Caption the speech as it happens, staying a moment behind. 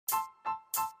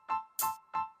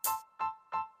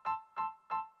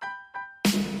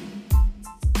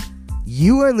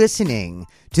You are listening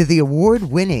to the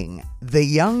award-winning The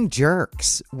Young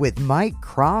Jerks with Mike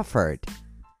Crawford.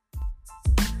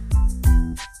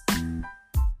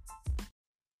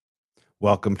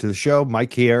 Welcome to the show.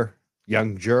 Mike here,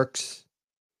 Young Jerks.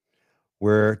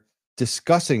 We're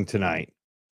discussing tonight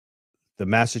the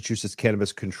Massachusetts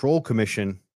Cannabis Control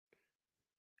Commission,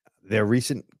 their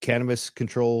recent Cannabis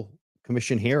Control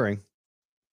Commission hearing,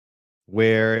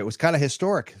 where it was kind of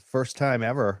historic. First time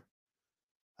ever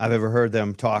I've ever heard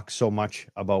them talk so much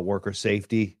about worker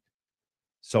safety.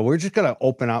 So we're just going to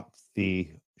open up the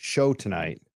show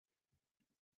tonight,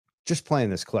 just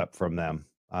playing this clip from them.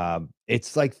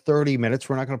 It's like 30 minutes.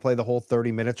 We're not going to play the whole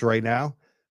 30 minutes right now,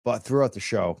 but throughout the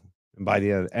show, and by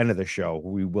the end of the show,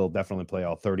 we will definitely play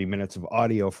all 30 minutes of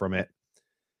audio from it.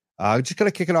 Just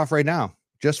going to kick it off right now,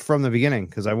 just from the beginning,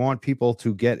 because I want people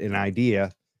to get an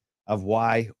idea of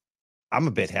why I'm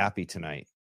a bit happy tonight,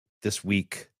 this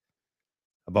week,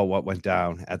 about what went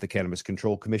down at the Cannabis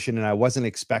Control Commission, and I wasn't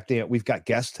expecting it. We've got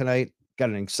guests tonight, got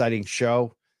an exciting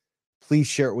show. Please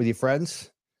share it with your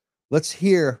friends. Let's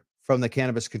hear from the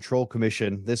Cannabis Control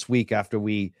Commission this week after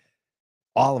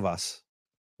all of us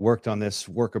worked on this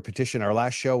worker petition. Our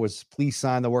last show was please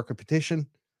sign the worker petition.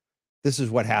 This is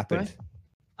what happened.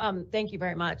 Thank you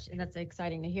very much, and that's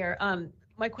exciting to hear.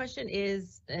 My question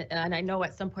is, and I know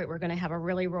at some point we're going to have a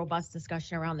really robust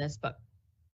discussion around this, but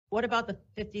what about the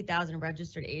 50,000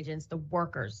 registered agents, the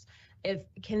workers?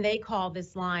 Can they call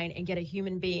this line and get a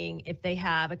human being if they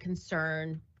have a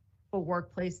concern for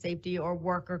workplace safety or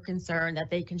worker concern that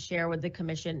they can share with the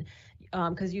commission?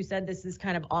 Because you said this is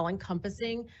kind of all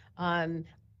encompassing,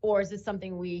 or is this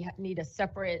something we need a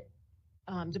separate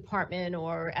department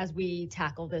or as we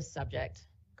tackle this subject?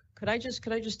 Could I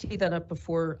just tee that up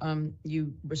before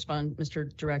you respond,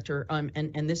 Mr. Director?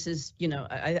 And this is,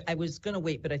 I was going to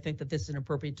wait, but I think that this is an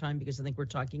appropriate time because I think we're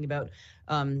talking about,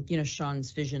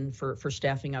 Sean's vision for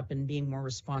staffing up and being more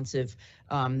responsive,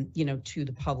 to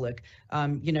the public.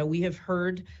 We have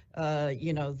heard,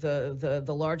 the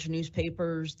large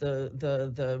newspapers,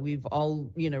 we've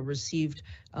all, received,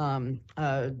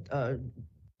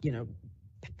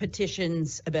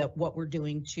 petitions about what we're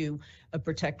doing to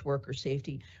protect worker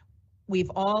safety.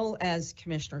 We've all, as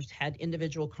commissioners, had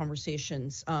individual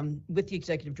conversations with the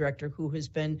executive director, who has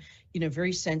been,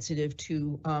 very sensitive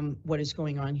to what is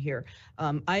going on here.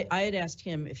 I had asked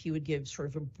him if he would give sort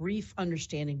of a brief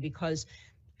understanding, because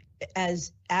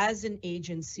as an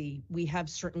agency, we have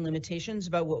certain limitations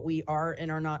about what we are and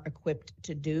are not equipped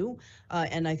to do.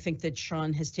 And I think that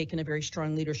Sean has taken a very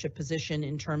strong leadership position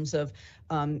in terms of,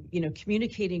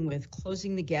 communicating with,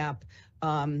 closing the gap,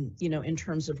 in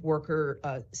terms of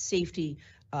worker safety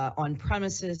on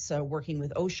premises, working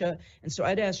with OSHA. And so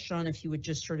I'd ask Sean if he would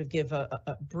just sort of give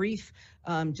a brief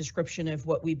description of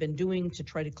what we've been doing to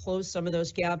try to close some of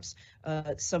those gaps,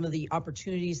 some of the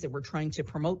opportunities that we're trying to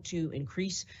promote to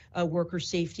increase worker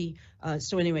safety.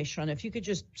 So anyway, Sean, if you could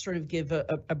just sort of give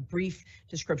a brief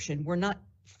description. We're not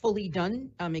fully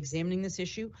done examining this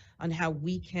issue on how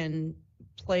we can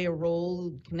play a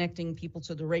role connecting people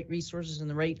to the right resources and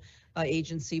the right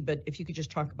agency. But if you could just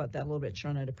talk about that a little bit,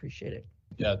 Sean, I'd appreciate it.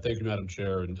 Yeah, thank you, Madam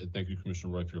Chair, and thank you,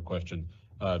 Commissioner Roy, for your question.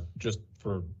 Just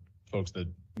for folks that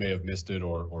may have missed it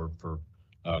or for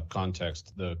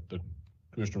context, the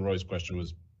Commissioner Roy's question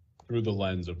was through the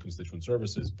lens of constituent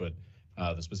services, but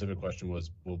the specific question was,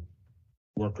 will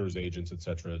workers, agents, et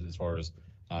cetera, as far as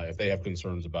if they have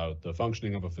concerns about the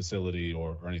functioning of a facility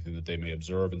or anything that they may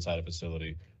observe inside a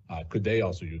facility, could they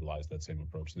also utilize that same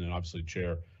approach? And then obviously,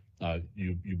 Chair,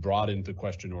 you brought into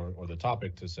question or the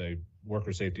topic to say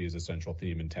worker safety is a central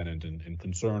theme and tenet and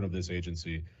concern of this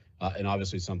agency, and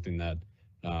obviously something that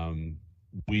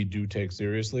we do take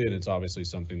seriously, and it's obviously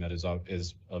something that is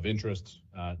of interest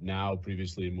now,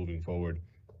 previously, and moving forward.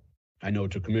 I know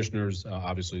to commissioners,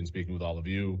 obviously, in speaking with all of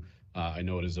you, I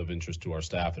know it is of interest to our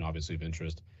staff and obviously of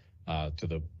interest to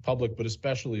the public, but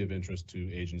especially of interest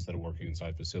to agents that are working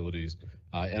inside facilities,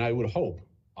 and I would hope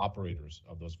operators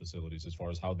of those facilities as far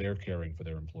as how they're caring for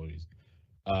their employees.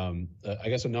 I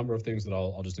guess a number of things that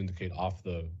I'll just indicate out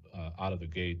of the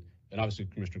gate, and obviously,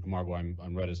 Commissioner Camargo,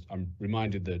 I'm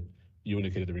reminded that you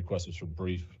indicated the request was for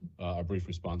a brief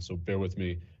response, so bear with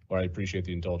me, or I appreciate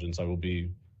the indulgence.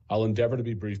 I'll endeavor to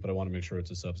be brief, but I want to make sure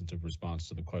it's a substantive response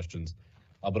to the questions,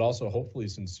 but also hopefully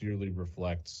sincerely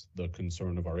reflects the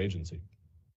concern of our agency.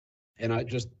 And I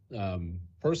just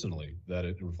personally, that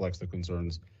it reflects the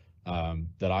concerns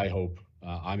that I hope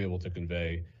I'm able to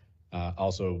convey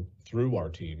also through our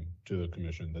team to the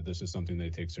commission, that this is something they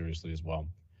take seriously as well.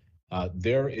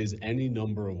 There is any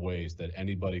number of ways that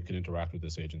anybody can interact with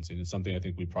this agency, and it's something I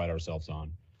think we pride ourselves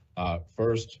on.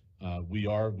 First,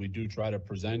 we do try to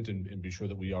present and be sure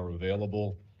that we are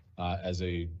available as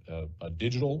a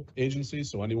digital agency,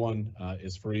 so anyone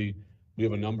is free. We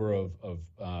have a number of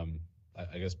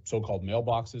I guess so-called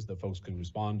mailboxes that folks can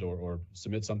respond or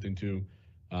submit something to.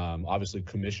 Obviously,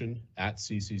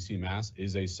 commission@CCCMass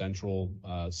is a central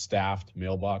staffed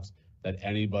mailbox that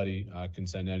anybody can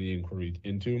send any inquiry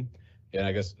into. And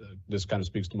I guess this kind of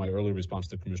speaks to my earlier response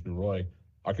to Commissioner Roy.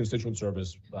 Our constituent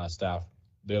service staff,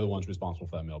 they're the ones responsible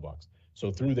for that mailbox.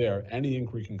 So through there, any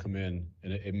inquiry can come in,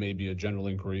 and it may be a general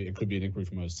inquiry. It could be an inquiry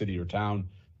from a city or town,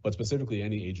 but specifically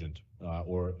any agent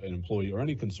or an employee or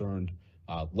any concerned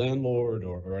landlord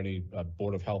or any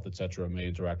board of health, et cetera, may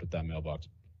interact with that mailbox.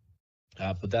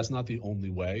 But that's not the only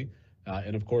way.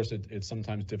 And of course, it's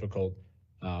sometimes difficult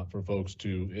for folks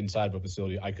to, inside of a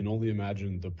facility. I can only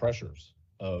imagine the pressures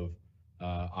of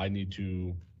I need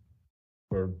to,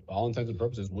 for all intents and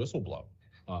purposes, whistleblow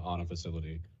on a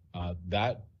facility.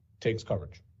 That takes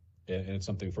courage. And it's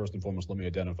something, first and foremost, let me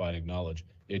identify and acknowledge,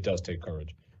 it does take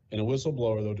courage. And a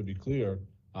whistleblower, though, to be clear,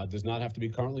 does not have to be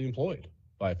currently employed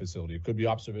by a facility. It could be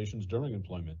observations during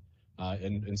employment.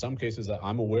 And in some cases,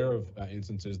 I'm aware of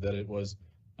instances that it was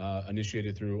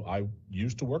initiated through, I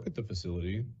used to work at the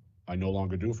facility, I no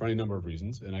longer do for any number of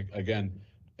reasons. And again,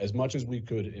 as much as we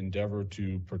could endeavor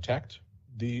to protect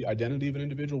the identity of an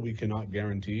individual, we cannot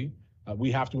guarantee.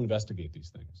 We have to investigate these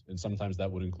things. And sometimes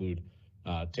that would include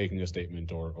taking a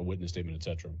statement or a witness statement, et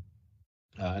cetera.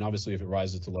 And obviously, if it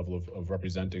rises to the level of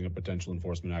representing a potential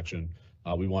enforcement action,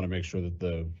 we want to make sure that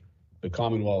the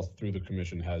Commonwealth, through the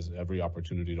Commission, has every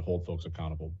opportunity to hold folks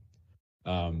accountable.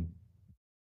 I'll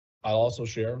also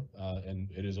share,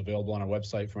 and it is available on our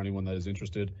website for anyone that is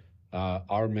interested,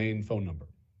 our main phone number,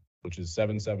 which is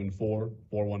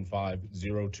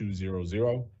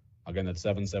 774-415-0200. Again, that's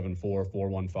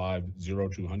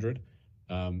 774-415-0200.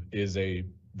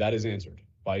 That is answered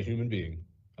by a human being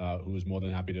who is more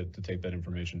than happy to take that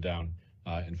information down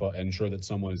and ensure that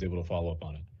someone is able to follow up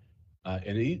on it.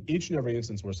 In each and every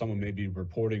instance where someone may be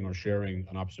reporting or sharing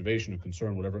an observation, a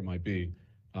concern, whatever it might be,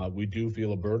 we do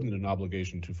feel a burden and an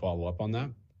obligation to follow up on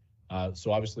that.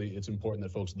 So obviously, it's important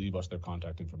that folks leave us their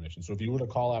contact information. So if you were to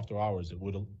call after hours, it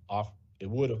would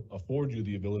afford you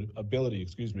the ability,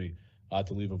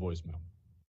 to leave a voicemail.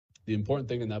 The important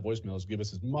thing in that voicemail is give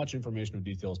us as much information or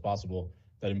detail as possible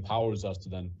that empowers us to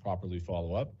then properly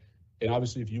follow up. And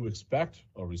obviously, if you expect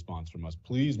a response from us,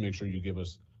 please make sure you give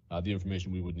us the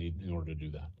information we would need in order to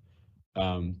do that.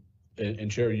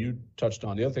 And Chair, you touched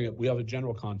on the other thing. We have a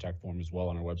general contact form as well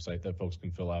on our website that folks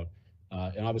can fill out.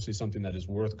 And obviously something that is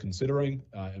worth considering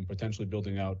and potentially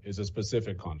building out is a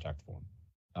specific contact form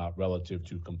relative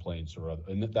to complaints or other.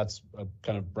 And that's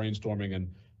kind of brainstorming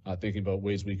and thinking about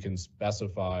ways we can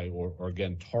specify or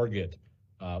again, target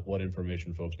what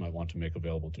information folks might want to make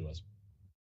available to us.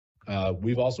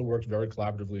 We've also worked very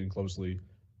collaboratively and closely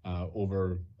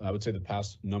over, I would say, the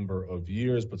past number of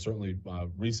years, but certainly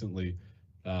recently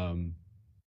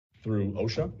through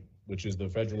OSHA, which is the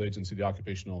federal agency, the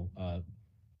occupational,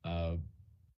 I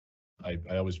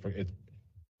always forget,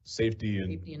 Safety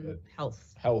and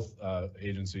Health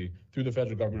Agency through the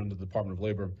federal government under the Department of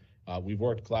Labor. We've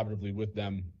worked collaboratively with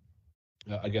them,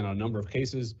 again, on a number of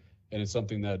cases, and it's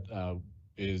something that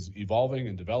is evolving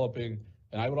and developing.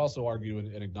 And I would also argue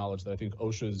and acknowledge that I think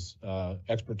OSHA's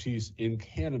expertise in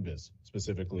cannabis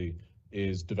specifically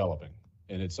is developing.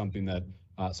 And it's something that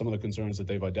some of the concerns that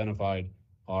they've identified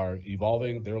are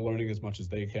evolving. They're learning as much as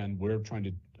they can. We're trying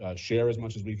to share as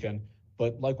much as we can,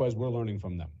 but likewise, we're learning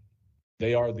from them.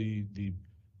 They are the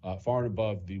far and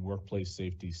above the workplace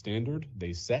safety standard.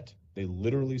 They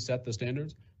literally set the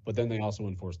standards, but then they also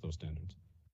enforce those standards.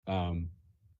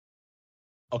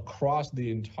 Across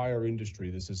the entire industry,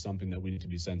 this is something that we need to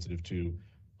be sensitive to.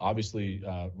 Obviously,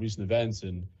 recent events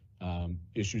and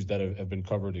issues that have been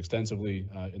covered extensively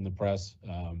in the press,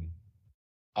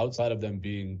 outside of them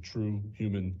being true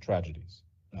human tragedies.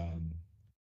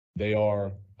 They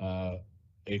are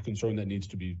a concern that needs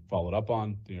to be followed up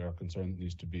on. They are a concern that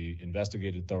needs to be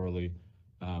investigated thoroughly,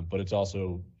 but it's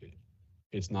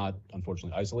not,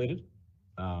 unfortunately, isolated.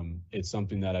 It's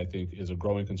something that I think is a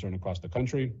growing concern across the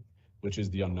country, which is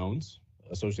the unknowns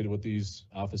associated with these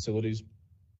facilities.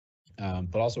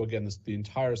 But also, again, the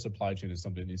entire supply chain is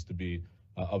something that needs to be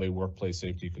of a workplace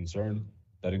safety concern.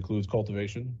 That includes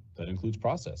cultivation, that includes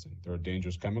processing. There are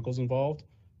dangerous chemicals involved.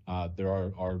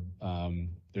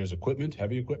 There's equipment,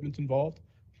 heavy equipment involved.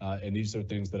 And these are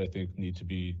things that I think need to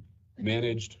be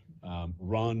managed,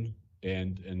 run,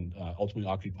 and ultimately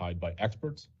occupied by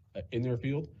experts in their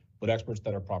field, but experts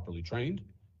that are properly trained,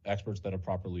 experts that are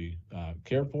properly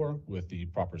cared for with the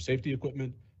proper safety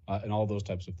equipment, and all those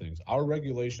types of things. Our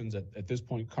regulations at this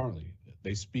point currently,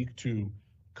 they speak to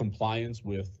compliance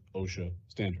with OSHA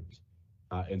standards.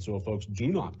 And so if folks do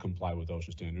not comply with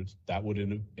OSHA standards, that would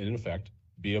in effect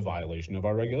be a violation of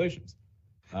our regulations.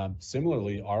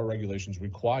 Similarly, our regulations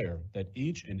require that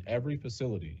each and every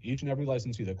facility, each and every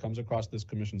licensee that comes across this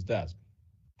commission's desk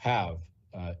have,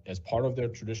 as part of their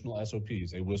traditional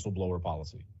SOPs, a whistleblower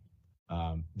policy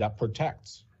that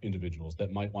protects individuals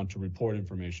that might want to report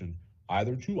information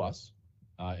either to us,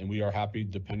 and we are happy,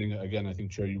 depending, again, I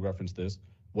think, Chair, you referenced this,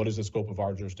 what is the scope of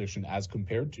our jurisdiction as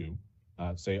compared to,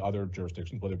 say, other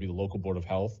jurisdictions, whether it be the local board of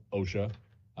health, OSHA,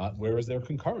 where is their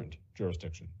concurrent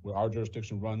jurisdiction, where our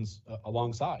jurisdiction runs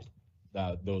alongside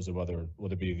those of other,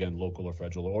 whether it be, again, local or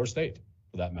federal or state,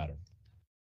 for that matter.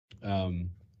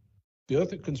 The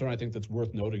other concern I think that's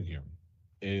worth noting here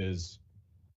is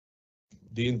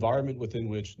the environment within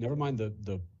which, never mind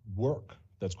the work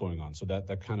that's going on, so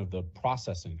that kind of the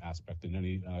processing aspect in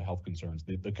any health concerns,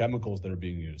 the chemicals that are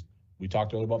being used. We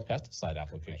talked earlier about pesticide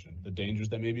application, the dangers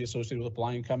that may be associated with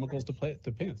applying chemicals to plants,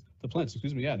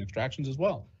 and extractions as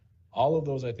well. All of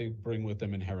those, I think, bring with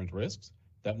them inherent risks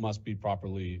that must be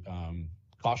properly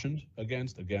cautioned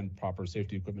against, again, proper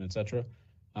safety equipment, et cetera.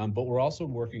 But we're also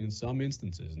working in some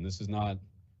instances, and this is not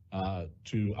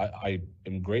I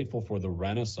am grateful for the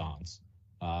renaissance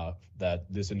that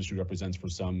this industry represents for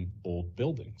some old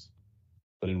buildings.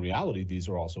 But in reality, these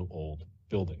are also old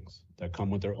buildings that come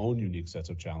with their own unique sets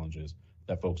of challenges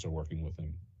that folks are working with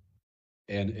them.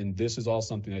 And this is all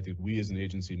something I think we as an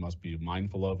agency must be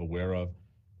mindful of, aware of,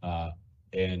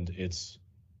 and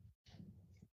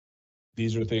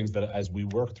these are things that as we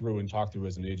work through and talk through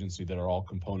as an agency that are all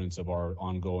components of our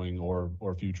ongoing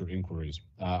or future inquiries.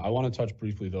 I want to touch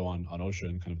briefly though on OSHA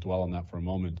and kind of dwell on that for a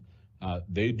moment.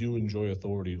 They do enjoy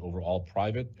authority over all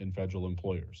private and federal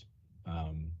employers.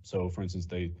 So for instance,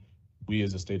 we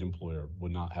as a state employer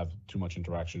would not have too much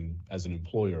interaction as an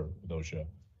employer with OSHA,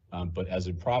 but as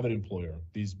a private employer,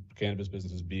 these cannabis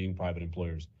businesses being private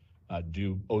employers,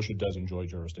 OSHA does enjoy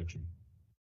jurisdiction.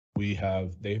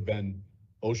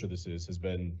 OSHA has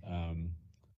been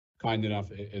kind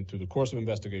enough and through the course of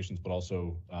investigations, but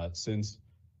also since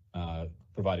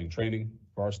providing training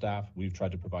for our staff. We've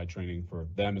tried to provide training for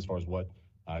them as far as what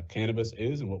cannabis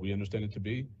is and what we understand it to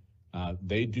be.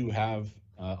 They do have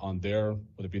on their,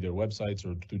 whether it be their websites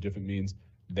or through different means,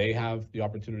 they have the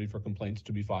opportunity for complaints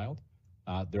to be filed.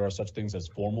 There are such things as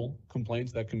formal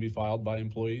complaints that can be filed by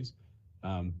employees.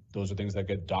 Those are things that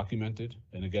get documented.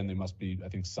 And again, they must be, I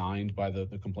think, signed by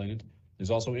the complainant. There's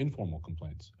also informal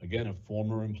complaints. Again, a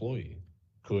former employee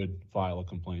could file a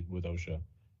complaint with OSHA.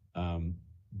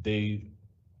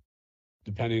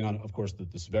 Depending on, of course,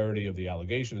 the severity of the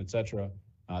allegation, et cetera,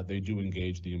 they do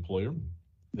engage the employer.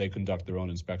 They conduct their own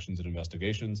inspections and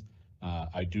investigations.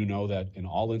 I do know that in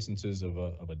all instances of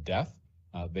a death,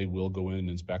 they will go in and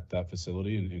inspect that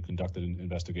facility and conduct an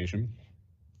investigation.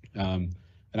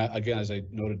 Again, as I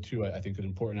noted too, I think an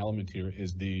important element here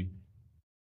is the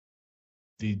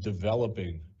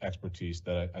developing expertise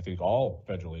that I think all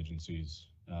federal agencies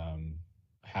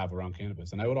have around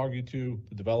cannabis. And I would argue too,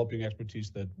 the developing expertise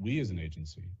that we as an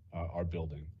agency are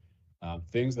building.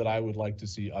 Things that I would like to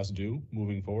see us do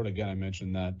moving forward. Again, I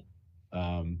mentioned that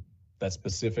that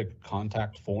specific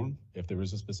contact form, if there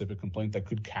is a specific complaint, that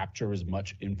could capture as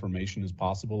much information as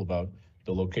possible about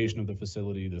the location of the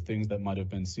facility, the things that might have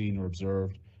been seen or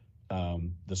observed,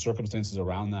 the circumstances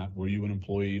around that. Were you an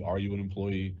employee? Are you an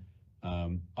employee?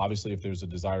 Obviously, if there's a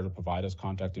desire to provide us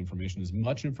contact information, as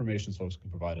much information as folks can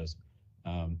provide us,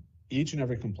 each and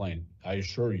every complaint, I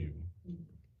assure you,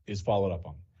 is followed up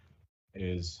on.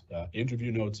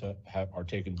 Interview notes are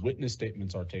taken, witness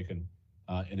statements are taken,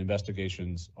 and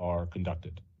investigations are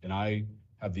conducted. And I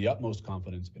have the utmost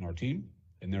confidence in our team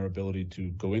and their ability to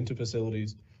go into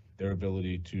facilities, their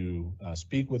ability to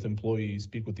speak with employees,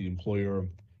 speak with the employer.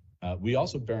 We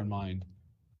also bear in mind,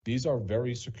 these are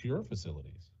very secure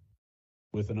facilities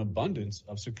with an abundance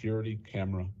of security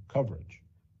camera coverage,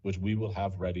 which we will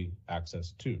have ready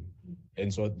access to.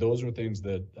 And so those are things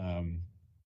that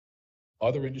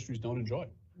other industries don't enjoy,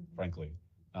 frankly.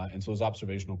 And so those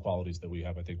observational qualities that we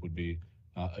have, I think, would be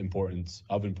of importance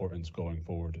going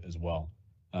forward as well.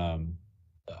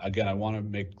 Again, I want to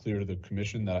make clear to the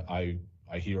commission that I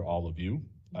hear all of you.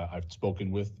 I've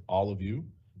spoken with all of you.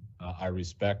 I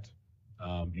respect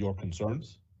your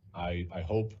concerns. I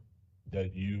hope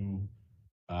that you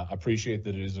appreciate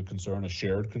that it is a concern, a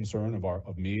shared concern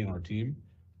of me and our team.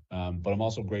 But I'm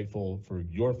also grateful for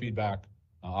your feedback.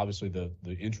 Obviously,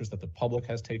 the interest that the public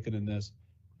has taken in this.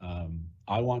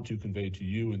 I want to convey to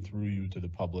you and through you to the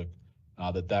public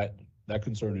that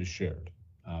concern is shared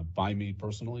by me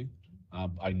personally,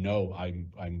 I know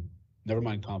I'm never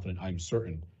mind confident, I'm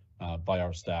certain by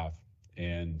our staff,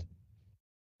 and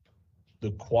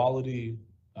the quality,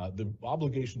 the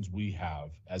obligations we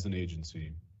have as an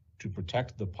agency to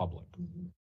protect the public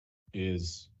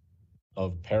is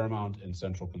of paramount and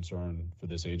central concern for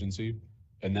this agency.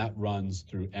 And that runs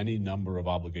through any number of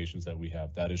obligations that we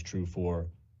have. That is true for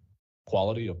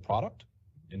quality of product,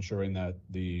 ensuring that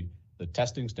the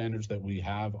testing standards that we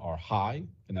have are high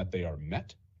and that they are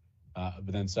met.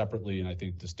 But then separately, and I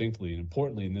think distinctly and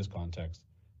importantly in this context,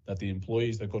 that the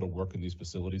employees that go to work in these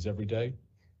facilities every day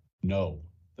know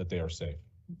that they are safe,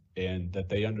 and that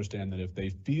they understand that if they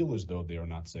feel as though they are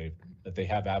not safe, that they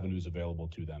have avenues available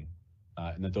to them,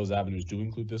 and that those avenues do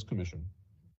include this commission.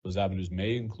 Those avenues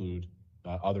may include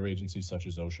other agencies such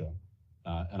as OSHA.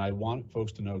 And I want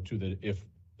folks to know too that if,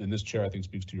 and this chair I think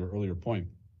speaks to your earlier point,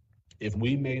 if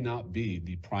we may not be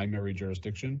the primary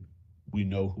jurisdiction, we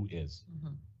know who is.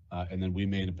 And then we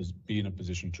may be in a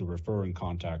position to refer and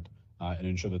contact and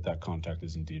ensure that that contact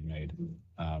is indeed made.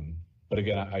 But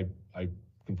again, I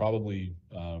can probably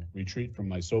retreat from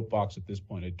my soapbox at this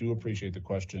point. I do appreciate the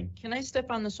question. Can I step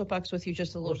on the soapbox with you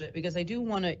just a little bit? Because I do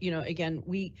want to, again,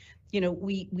 we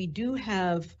do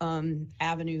have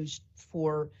avenues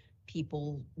for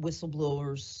people,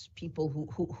 whistleblowers, people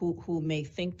who may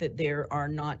think that there are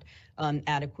not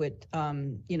adequate,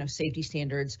 safety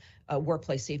standards,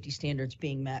 workplace safety standards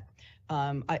being met.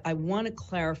 I want to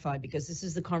clarify, because this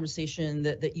is the conversation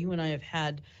that you and I have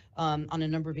had on a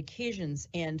number of occasions,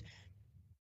 and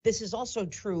this is also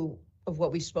true of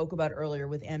what we spoke about earlier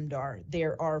with MDAR.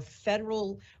 There are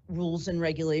federal rules and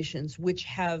regulations which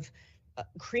have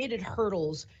created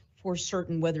hurdles for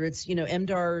certain, whether it's,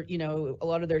 MDAR, a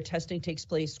lot of their testing takes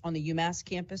place on the UMass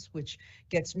campus, which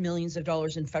gets millions of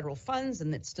dollars in federal funds,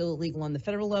 and it's still illegal on the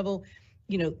federal level.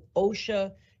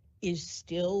 OSHA is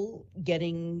still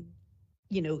getting,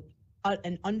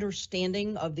 an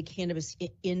understanding of the cannabis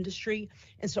industry.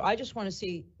 And so I just want to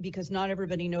say, because not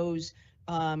everybody knows,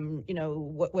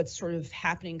 what's sort of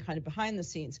happening kind of behind the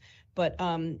scenes. But,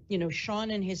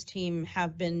 Sean and his team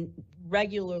have been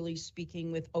regularly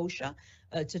speaking with OSHA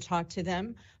to talk to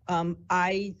them.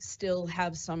 I still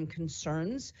have some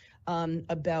concerns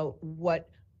about what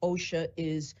OSHA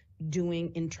is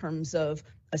doing in terms of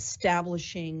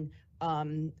establishing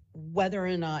whether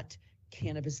or not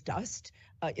cannabis dust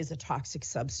is a toxic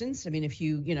substance. I mean, if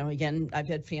you, again, I've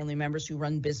had family members who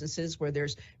run businesses where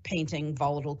there's painting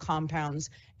volatile compounds,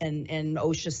 and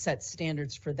OSHA sets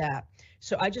standards for that.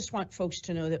 So I just want folks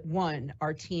to know that, one,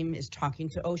 our team is talking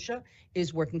to OSHA,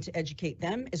 is working to educate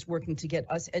them, is working to get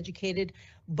us educated,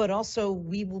 but also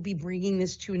we will be bringing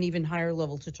this to an even higher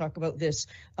level to talk about this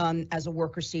as a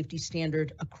worker safety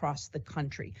standard across the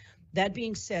country. That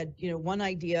being said, one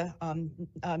idea,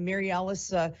 Mary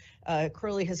Alice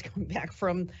Curley has come back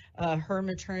from her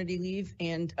maternity leave,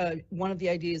 and one of the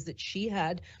ideas that she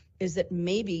had is that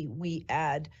maybe we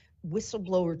add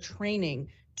whistleblower training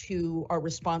to our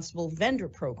responsible vendor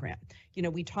program.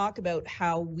 We talk about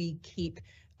how we keep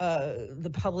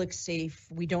the public safe.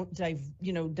 We don't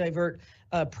divert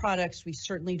products. We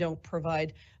certainly don't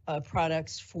provide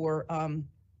products for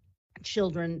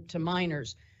children to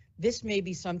minors. This may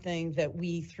be something that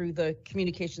we, through the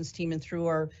communications team and through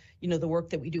our, the work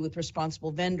that we do with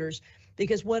responsible vendors,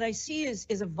 because what I see is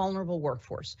a vulnerable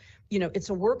workforce. It's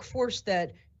a workforce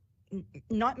that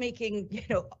not making,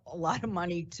 a lot of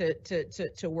money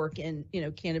to work in,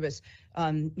 cannabis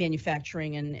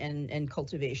manufacturing and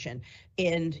cultivation.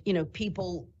 And,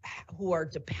 people who are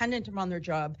dependent upon their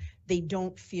job, they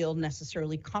don't feel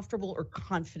necessarily comfortable or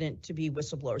confident to be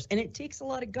whistleblowers. And it takes a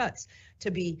lot of guts to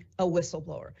be a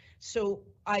whistleblower. So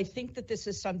I think that this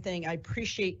is something, I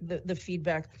appreciate the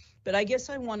feedback, but I guess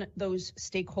I want those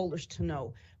stakeholders to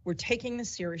know we're taking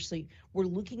this seriously. We're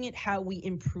looking at how we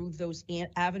improve those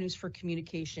avenues for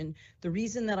communication. The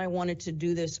reason that I wanted to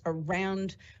do this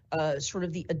around sort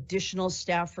of the additional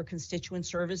staff for constituent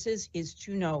services is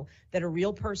to know that a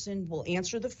real person will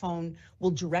answer the phone,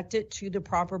 will direct it to the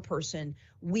proper person.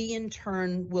 We in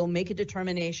turn will make a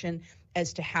determination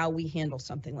as to how we handle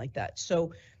something like that.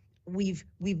 So we're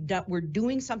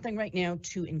doing something right now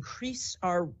to increase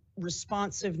our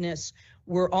responsiveness.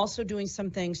 We're also doing some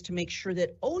things to make sure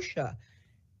that OSHA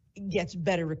gets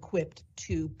better equipped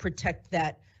to protect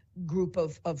that group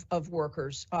of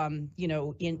workers, in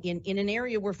an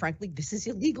area where, frankly, this is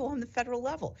illegal on the federal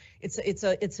level.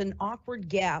 It's an awkward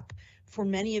gap for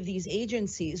many of these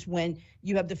agencies when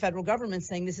you have the federal government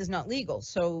saying this is not legal.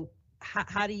 So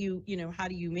how do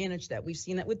you manage that? We've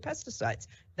seen that with pesticides.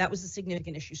 That was a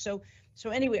significant issue. So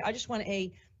anyway, I just want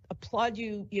to applaud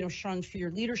you, Sean, for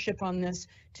your leadership on this,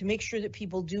 to make sure that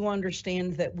people do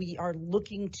understand that we are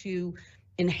looking to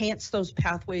enhance those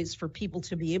pathways for people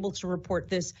to be able to report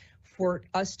this, for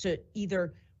us to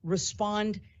either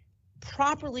respond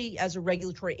properly as a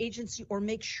regulatory agency or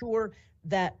make sure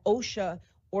that OSHA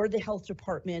or the health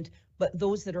department, but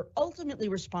those that are ultimately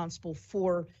responsible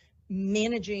for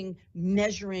managing,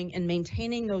 measuring, and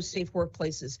maintaining those safe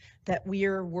workplaces, that we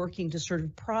are working to sort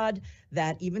of prod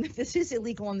that, even if this is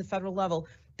illegal on the federal level,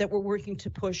 that we're working to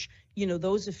push,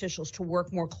 those officials to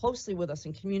work more closely with us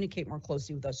and communicate more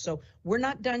closely with us. So we're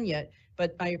not done yet,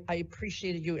 but I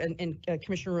appreciated you. And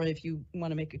Commissioner Roy, if you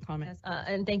want to make a comment. Yes,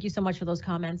 and thank you so much for those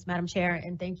comments, Madam Chair,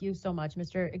 and thank you so much,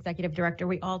 Mr. Executive Director.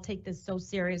 We all take this so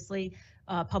seriously.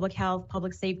 Public health,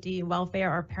 public safety, and welfare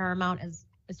are paramount, as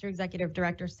Mr. Executive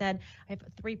Director said. I have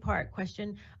a three-part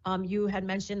question. You had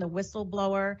mentioned the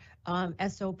whistleblower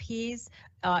SOPs.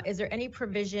 Is there any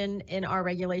provision in our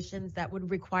regulations that would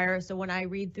require, so when I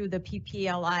read through the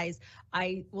PPLIs,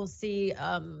 I will see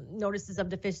notices of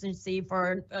deficiency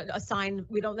for a sign.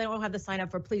 They don't have the sign up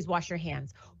for please wash your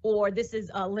hands, or this is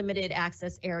a limited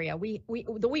access area. We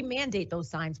mandate those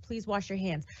signs, please wash your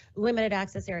hands, limited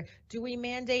access area. Do we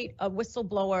mandate a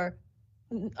whistleblower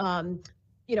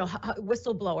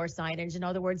whistleblower signage, in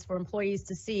other words, for employees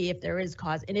to see if there is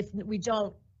cause? And if we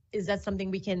don't, is that something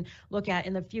we can look at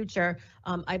in the future?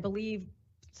 I believe,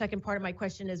 second part of my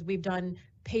question is, we've done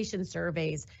patient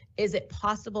surveys. Is it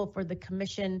possible for the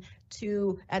commission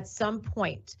to, at some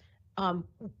point,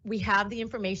 we have the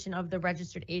information of the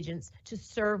registered agents, to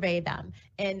survey them?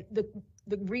 And the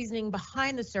reasoning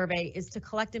behind the survey is to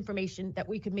collect information that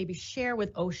we could maybe share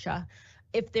with OSHA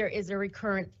if there is a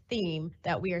recurrent theme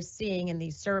that we are seeing in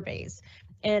these surveys.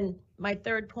 And my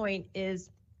third point is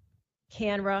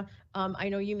CANRA. I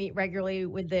know you meet regularly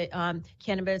with the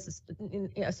Cannabis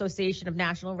Association of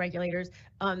National Regulators.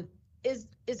 Is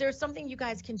there something you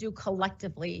guys can do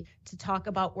collectively to talk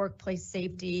about workplace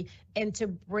safety and to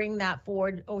bring that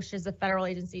forward? OSHA is a federal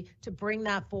agency, to bring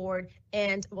that forward,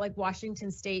 and like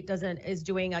Washington State is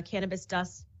doing a cannabis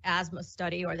dust asthma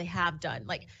study, or they have done.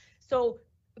 So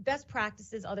best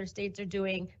practices other states are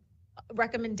doing,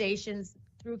 recommendations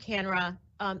through CANRA.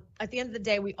 At the end of the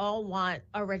day, we all want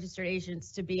our registered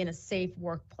agents to be in a safe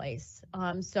workplace.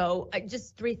 So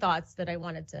just three thoughts that I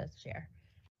wanted to share.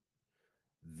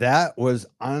 That was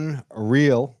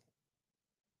unreal.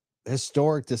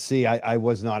 Historic to see. I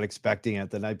was not expecting it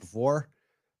the night before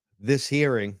this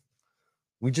hearing.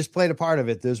 We just played a part of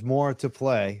it. There's more to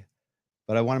play,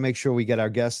 but I want to make sure we get our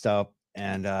guest up.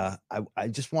 And I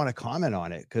just want to comment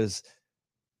on it, because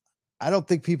I don't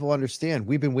think people understand.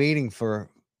 We've been waiting for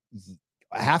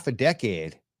half a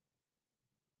decade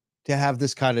to have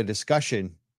this kind of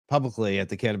discussion publicly at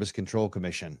the Cannabis Control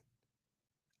Commission.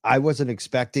 I wasn't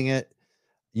expecting it.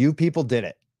 You people did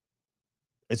it.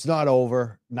 It's not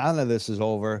over. None of this is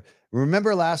over.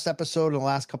 Remember last episode and the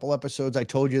last couple episodes, I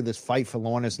told you this fight for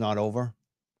Lorna is not over.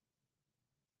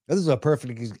 This is a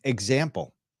perfect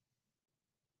example.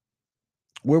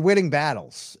 We're winning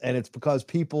battles, and it's because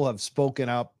people have spoken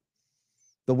up.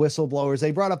 The whistleblowers, they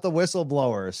brought up the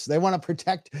whistleblowers. They want to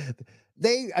protect.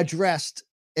 They addressed,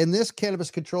 in this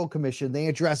Cannabis Control Commission, they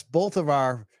addressed both of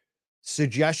our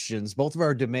suggestions, both of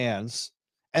our demands,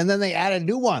 and then they added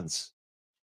new ones.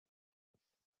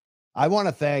 I want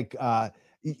to thank,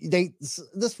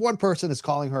 this one person is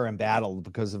calling her embattled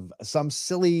because of some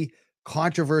silly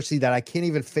controversy that I can't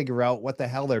even figure out what the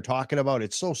hell they're talking about.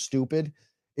 It's so stupid.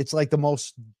 It's like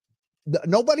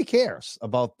nobody cares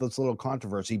about this little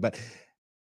controversy, but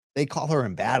they call her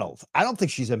embattled. I don't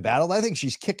think she's embattled. I think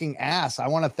she's kicking ass. I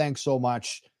want to thank so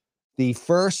much the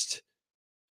first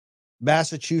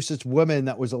Massachusetts woman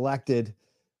that was elected,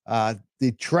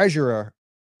 the treasurer,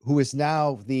 who is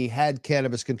now the head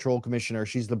Cannabis Control Commissioner.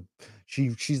 She's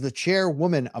the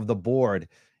chairwoman of the board.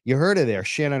 You heard her there,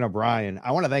 Shannon O'Brien.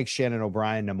 I want to thank Shannon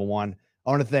O'Brien, number one.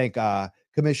 I want to thank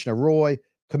Commissioner Roy,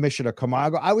 Commissioner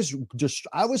Camargo. I was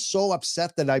so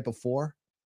upset the night before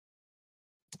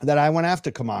that I went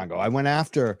after Camargo. I went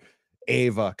after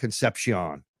Ava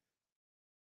Concepcion,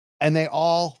 and they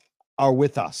all are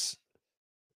with us.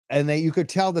 And you could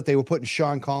tell that they were putting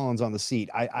Sean Collins on the seat.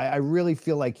 I really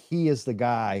feel like he is the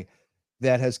guy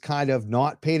that has kind of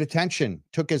not paid attention,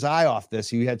 took his eye off this.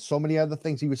 He had so many other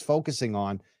things he was focusing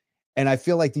on. And I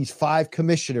feel like these 5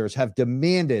 commissioners have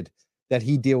demanded that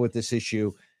he deal with this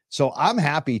issue. So I'm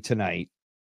happy tonight.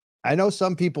 I know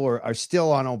some people are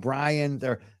still on O'Brien.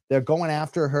 They're going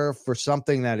after her for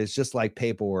something that is just like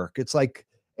paperwork.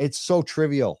 It's so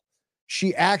trivial.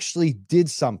 She actually did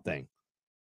something.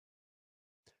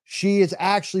 She has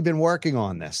actually been working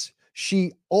on this.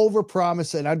 She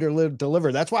overpromised and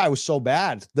under-delivered. That's why I was so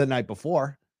bad the night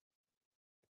before.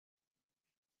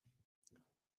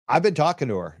 I've been talking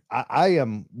to her. I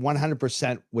am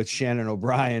 100% with Shannon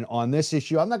O'Brien on this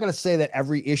issue. I'm not going to say that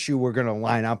every issue we're going to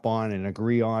line up on and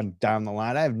agree on down the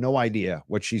line. I have no idea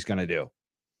what she's going to do.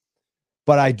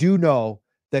 But I do know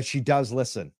that she does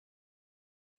listen.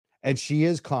 And she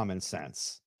is common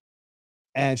sense.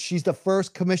 And she's the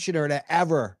first commissioner to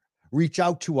ever reach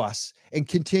out to us and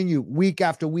continue week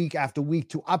after week after week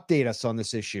to update us on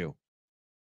this issue.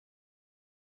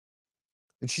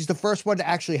 And she's the first one to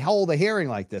actually hold a hearing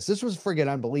like this. This was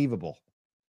friggin' unbelievable.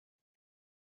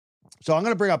 So I'm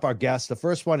going to bring up our guests. The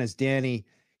first one is Danny.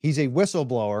 He's a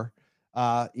whistleblower.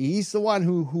 He's the one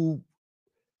who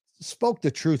spoke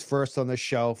the truth first on this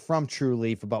show from True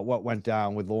Leaf about what went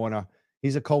down with Lorna.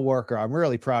 He's a co-worker. I'm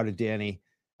really proud of Danny.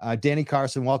 Danny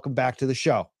Carson, welcome back to the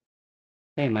show.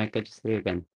 Hey, Mike, good to see you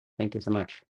again. Thank you so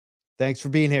much. Thanks for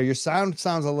being here. Your sound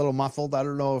sounds a little muffled. I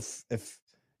don't know if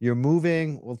you're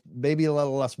moving. Well, maybe a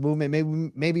little less movement.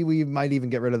 Maybe we might even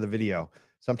get rid of the video.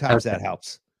 Sometimes that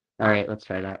helps. All right, let's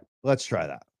try that. Let's try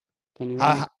that. Can you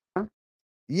hear me?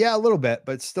 Yeah, a little bit,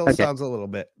 but still sounds a little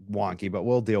bit wonky, but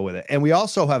we'll deal with it. And we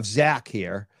also have Zach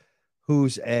here,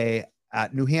 who's a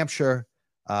New Hampshire.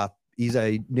 He's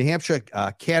a New Hampshire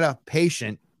canna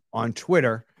patient on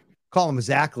Twitter. Call him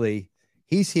Zach Lee.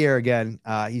 He's here again.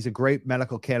 He's a great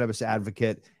medical cannabis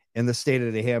advocate in the state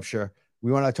of New Hampshire.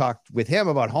 We want to talk with him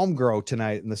about home grow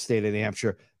tonight in the state of New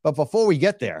Hampshire. But before we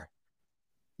get there,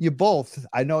 you both,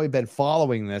 I know you've been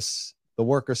following the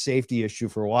worker safety issue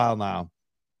for a while now.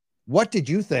 What did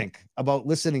you think about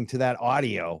listening to that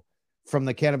audio from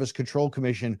the Cannabis Control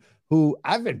Commission, who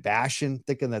I've been bashing,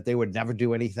 thinking that they would never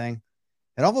do anything?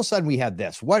 And all of a sudden we had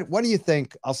this. What do you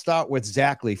think? I'll start with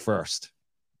Zach Lee first.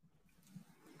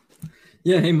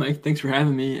 Yeah, hey, Mike, thanks for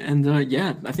having me. And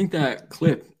yeah, I think that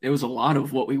clip, it was a lot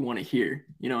of what we want to hear.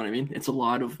 You know what I mean? It's a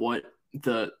lot of what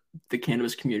the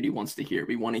cannabis community wants to hear.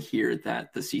 We want to hear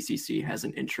that the CCC has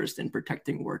an interest in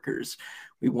protecting workers.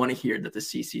 We want to hear that the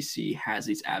CCC has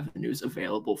these avenues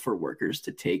available for workers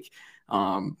to take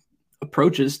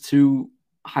approaches to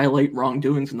highlight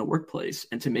wrongdoings in the workplace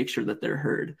and to make sure that they're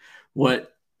heard.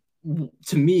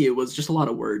 To me, it was just a lot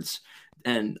of words.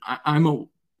 And I'm a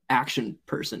action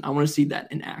person. I want to see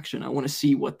that in action. I want to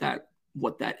see what that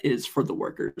is for the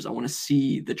workers. I want to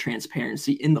see the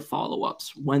transparency in the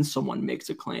follow-ups when someone makes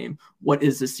a claim. What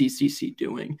is the CCC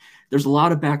doing? There's a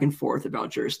lot of back and forth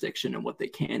about jurisdiction and what they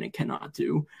can and cannot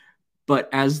do. But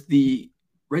as the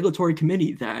regulatory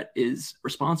committee that is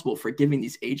responsible for giving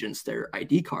these agents their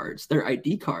ID cards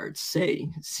say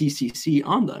CCC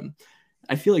on them.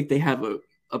 I feel like they have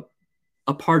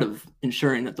a part of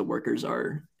ensuring that the workers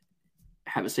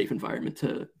have a safe environment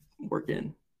to work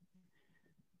in.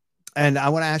 And I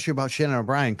want to ask you about Shannon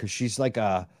O'Brien, because she's like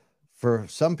for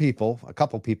some people, a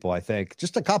couple people, I think,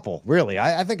 just a couple, really.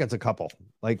 I think it's a couple.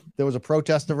 Like there was a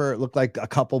protest of her. It looked like a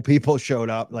couple people showed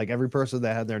up. Like every person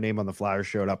that had their name on the flyer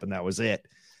showed up, and that was it.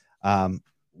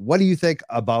 What do you think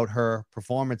about her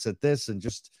performance at this, and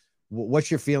just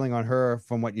what's your feeling on her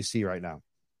from what you see right now?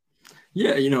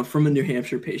 Yeah, from a New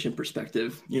Hampshire patient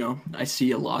perspective, I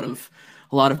see a lot of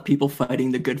people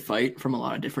fighting the good fight from a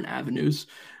lot of different avenues.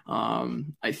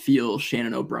 I feel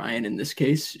Shannon O'Brien in this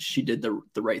case, she did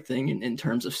the right thing in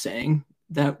terms of saying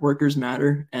that workers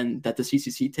matter and that the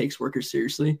CCC takes workers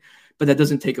seriously. But that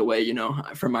doesn't take away,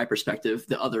 from my perspective,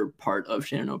 the other part of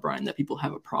Shannon O'Brien that people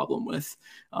have a problem with.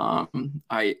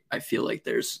 I feel like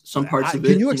there's some parts of it.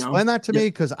 Can you explain that to me?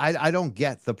 Because I don't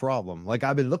get the problem. Like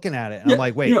I've been looking at it and I'm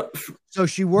like, wait, so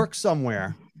she works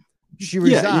somewhere. She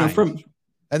resigned.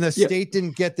 And the state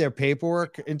didn't get their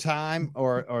paperwork in time,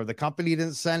 or the company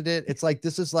didn't send it. It's like,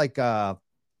 this is like,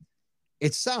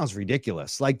 it sounds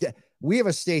ridiculous. Like we have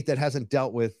a state that hasn't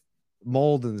dealt with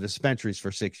mold in the dispensaries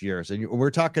for 6 years. And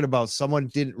we're talking about someone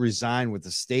didn't resign with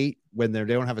the state when they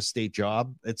don't have a state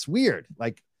job. It's weird.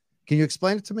 Like, can you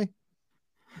explain it to me?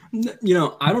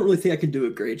 I don't really think I could do a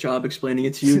great job explaining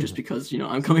it to you just because,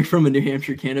 I'm coming from a New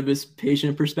Hampshire cannabis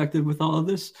patient perspective with all of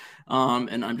this.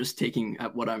 And I'm just taking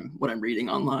at what I'm reading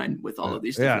online with all of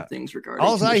these different things regarding.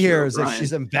 All I hear is that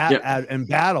she's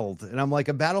embattled. And I'm like,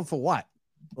 embattled for what?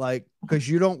 Like, because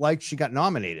you don't like she got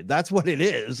nominated. That's what it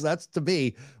is. That's to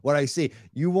me what I see.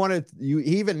 He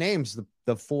even names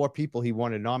the 4 people he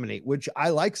wanted to nominate, which I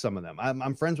like some of them.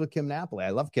 I'm friends with Kim Napoli. I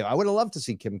love Kim. I would have loved to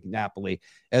see Kim Napoli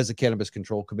as the Cannabis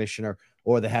Control Commissioner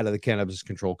or the head of the Cannabis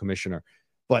Control Commissioner.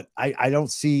 But I don't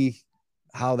see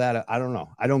how that, I don't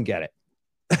know. I don't get it.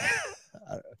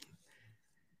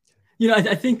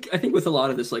 I think with a lot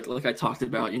of this, like I talked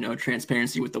about,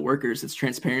 transparency with the workers, it's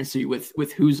transparency with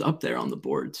who's up there on the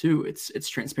board too. It's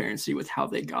transparency with how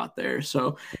they got there.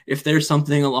 So if there's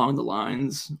something along the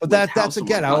lines, but that's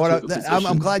again,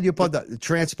 I'm glad you put the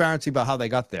transparency about how they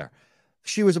got there.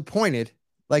 She was appointed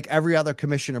like every other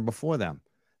commissioner before them.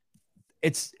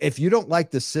 It's, if you don't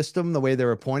like the system, the way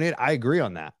they're appointed, I agree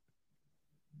on that.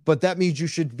 But that means you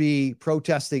should be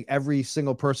protesting every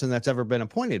single person that's ever been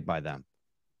appointed by them.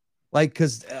 Like,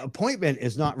 because appointment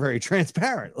is not very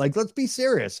transparent. Like, let's be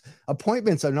serious.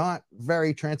 Appointments are not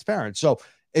very transparent. So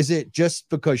is it just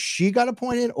because she got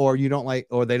appointed, or you don't like,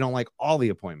 or they don't like all the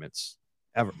appointments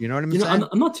ever? You know what I'm saying?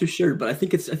 I'm not too sure, but I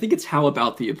think it's how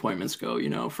about the appointments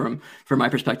go. From my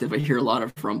perspective, I hear a lot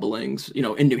of rumblings,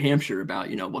 in New Hampshire about,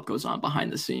 what goes on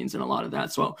behind the scenes and a lot of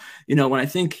that. So, when I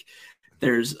think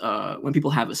there's when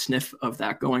people have a sniff of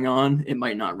that going on, it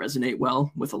might not resonate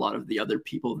well with a lot of the other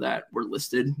people that were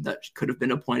listed that could have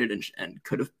been appointed and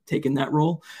could have taken that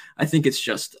role. I think it's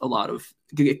just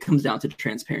it comes down to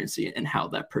transparency and how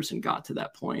that person got to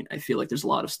that point. I feel like there's a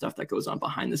lot of stuff that goes on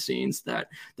behind the scenes that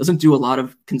doesn't do a lot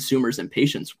of consumers and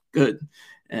patients good.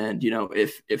 And,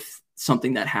 if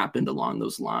something that happened along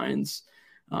those lines,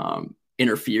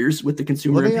 interferes with the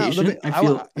consumer and patient, I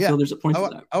feel there's a point to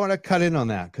that. I want to cut in on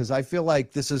that, because I feel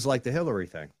like this is like the Hillary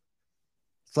thing.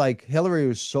 It's like Hillary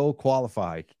was so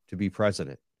qualified to be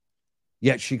president,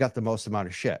 yet she got the most amount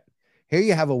of shit. Here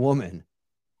you have a woman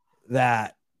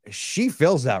that she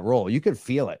fills that role. You could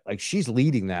feel it. Like, she's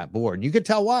leading that board. You could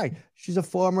tell why. She's a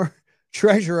former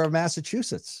treasurer of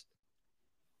Massachusetts.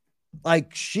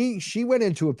 Like, she went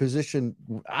into a position,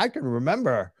 I can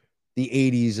remember the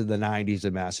 80s and the 90s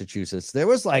in Massachusetts. There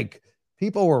was like,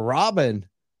 people were robbing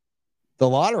the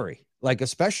lottery, like,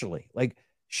 especially like,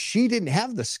 she didn't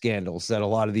have the scandals that a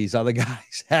lot of these other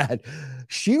guys had.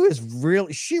 She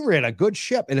ran a good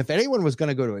ship. And if anyone was going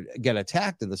to go to get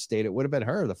attacked in the state, it would have been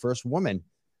her, the first woman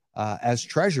as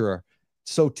treasurer.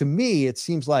 So to me, it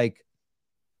seems like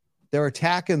they're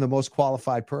attacking the most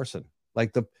qualified person.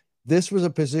 Like, this was a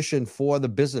position for the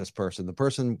business person, the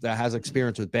person that has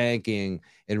experience with banking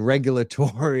and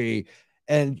regulatory.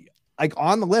 And like,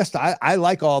 on the list, I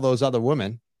like all those other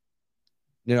women.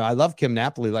 I love Kim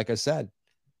Napoli, like I said,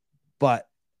 but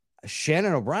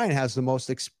Shannon O'Brien has the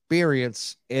most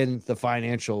experience in the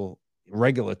financial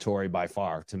regulatory by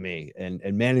far, to me, and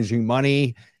managing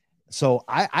money. So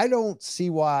I don't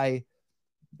see why,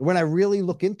 when I really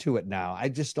look into it now, I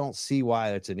just don't see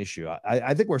why that's an issue.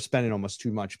 I think we're spending almost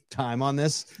too much time on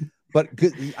this, but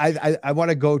I want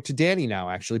to go to Danny now,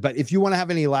 actually. But if you want to have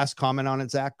any last comment on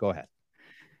it, Zach, go ahead.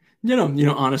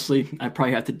 Honestly, I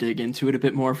probably have to dig into it a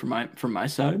bit more from my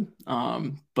side.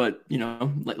 But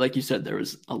like you said, there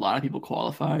was a lot of people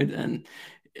qualified, and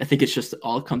I think it's just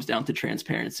all comes down to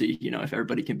transparency. If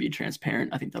everybody can be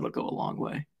transparent, I think that'll go a long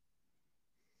way.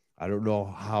 I don't know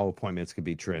how appointments can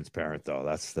be transparent, though.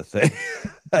 That's the thing.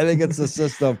 I think it's the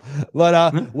system.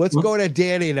 But let's go to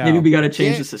Danny now. Maybe we got to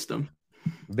change the system.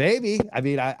 Maybe. I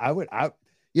mean,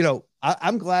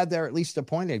 I'm glad they're at least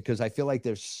appointed, because I feel like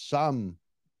there's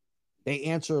they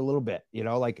answer a little bit,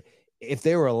 like, if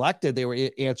they were elected, they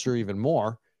would answer even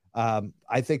more.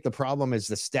 I think the problem is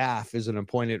the staff isn't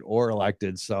appointed or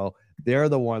elected. So they're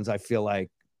the ones I feel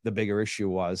like the bigger issue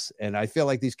was. And I feel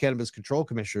like these cannabis control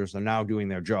commissioners are now doing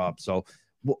their job. So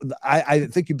I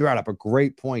think you brought up a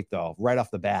great point, though, right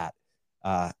off the bat.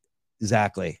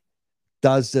 Exactly.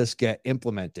 Does this get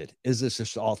implemented? Is this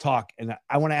just all talk? And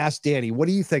I want to ask Danny, what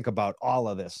do you think about all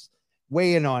of this?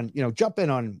 Weigh in on, jump in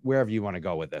on wherever you want to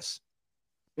go with this.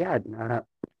 Yeah,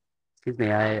 excuse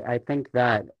me. I think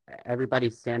that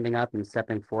everybody's standing up and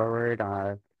stepping forward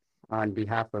on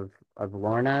behalf of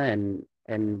Lorna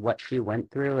and what she went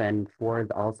through, and for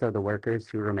also the workers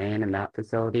who remain in that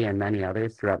facility and many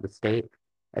others throughout the state.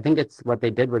 I think what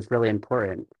they did was really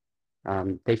important.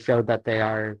 They showed that they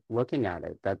are looking at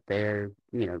it, that they're,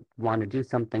 want to do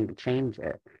something to change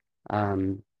it.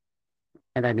 And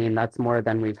I mean, that's more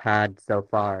than we've had so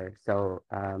far. So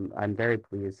I'm very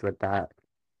pleased with that.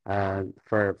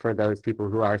 For those people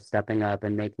who are stepping up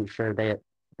and making sure the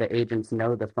agents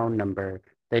know the phone number,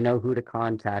 they know who to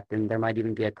contact, and there might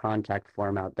even be a contact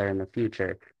form out there in the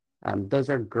future. Those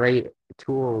are great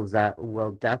tools that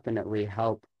will definitely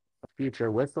help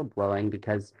future whistleblowing,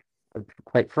 because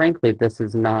quite frankly, this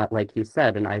is not, like you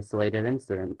said, an isolated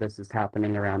incident. This is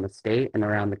happening around the state and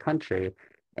around the country.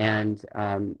 And,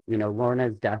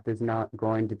 Lorna's death is not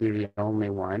going to be the only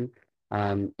one.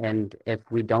 And if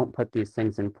we don't put these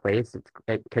things in place,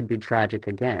 it could be tragic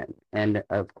again. And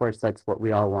of course, that's what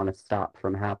we all want to stop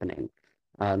from happening.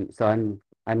 So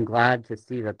I'm glad to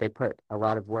see that they put a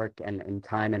lot of work and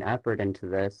time and effort into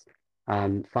this.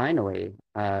 finally,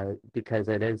 because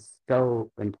it is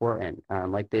so important.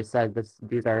 Like they said,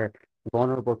 these are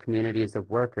vulnerable communities of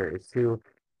workers who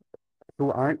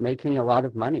aren't making a lot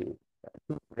of money,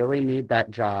 who really need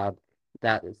that job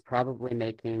that is probably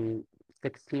making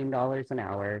 $16 an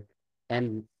hour,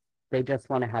 and they just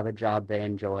want to have a job they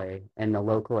enjoy in the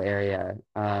local area.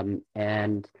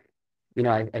 And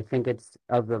I think it's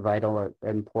of the vital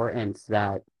importance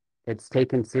that it's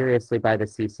taken seriously by the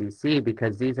CCC,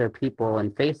 because these are people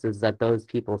and faces that those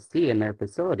people see in their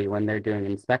facility when they're doing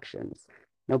inspections.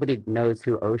 Nobody knows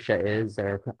who OSHA is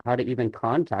or how to even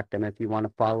contact them if you want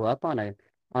to follow up on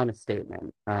a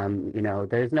statement.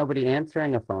 There's nobody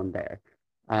answering a phone there.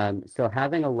 So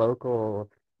having a more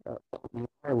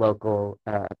local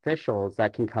officials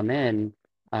that can come in,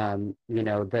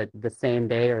 the same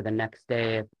day or the next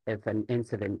day, if an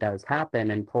incident does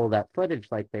happen, and pull that footage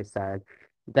like they said,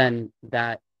 then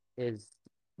that is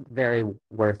very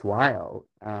worthwhile.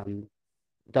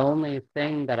 The only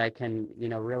thing that I can,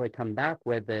 really come back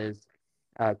with is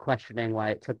questioning why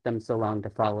it took them so long to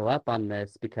follow up on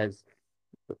this, because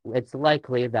it's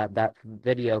likely that that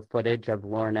video footage of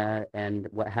Lorna and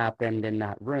what happened in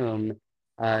that room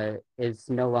is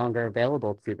no longer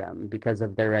available to them because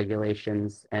of their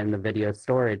regulations and the video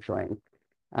storage length.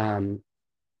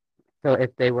 So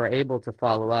if they were able to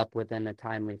follow up within a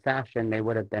timely fashion, they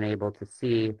would have been able to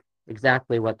see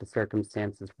exactly what the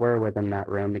circumstances were within that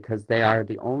room, because they are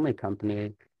the only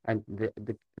company, and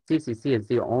the CCC is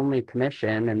the only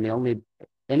commission and the only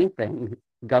anything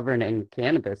governing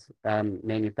cannabis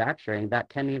manufacturing that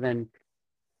can even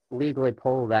legally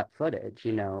pull that footage,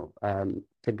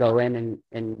 to go in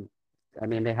and I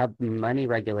mean, they have many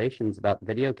regulations about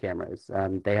video cameras.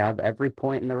 They have every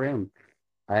point in the room.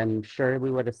 I'm sure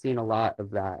we would have seen a lot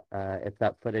of that if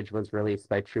that footage was released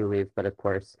by Trulieve, but of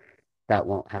course that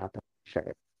won't happen.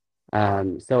 Sure.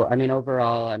 So, I mean,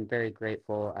 overall, I'm very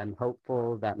grateful. I'm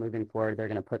hopeful that moving forward, they're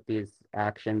going to put these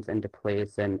actions into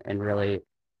place and really,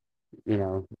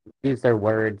 use their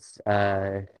words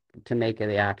to make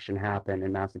the action happen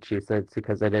in Massachusetts,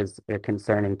 because it is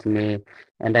concerning to me.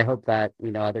 And I hope that,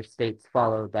 other states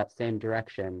follow that same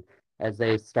direction as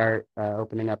they start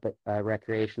opening up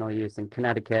recreational use in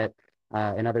Connecticut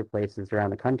and other places around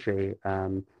the country.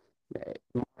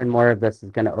 More and more of this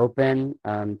is going to open.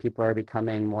 People are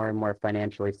becoming more and more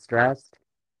financially stressed.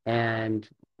 And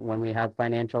when we have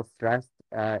financial stress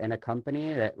in a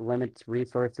company, that limits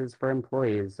resources for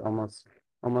employees, almost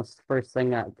first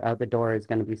thing out the door is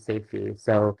going to be safety.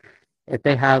 So if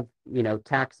they have,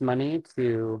 tax money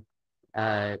to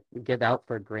give out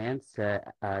for grants to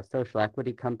social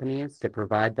equity companies to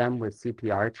provide them with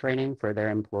CPR training for their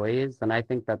employees, then I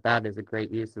think that that is a great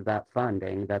use of that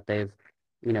funding that they've,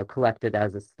 collected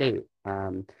as a state,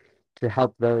 to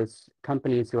help those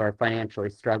companies who are financially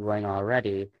struggling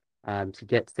already, to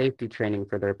get safety training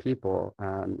for their people,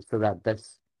 so that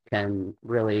this can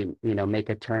really, make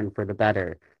a turn for the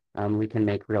better. We can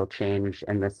make real change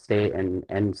in the state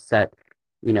and set,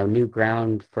 new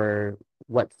ground for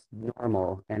what's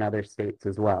normal in other states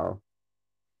as well.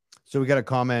 So we got a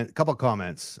couple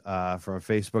comments from a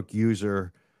Facebook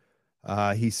user.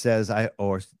 He says,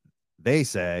 they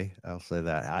say,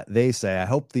 I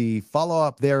hope the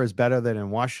follow-up there is better than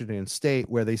in Washington State,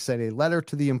 where they send a letter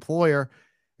to the employer,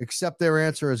 accept their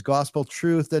answer as gospel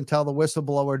truth, then tell the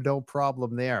whistleblower no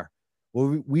problem there.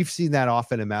 Well, we've seen that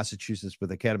often in Massachusetts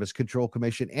with the Cannabis Control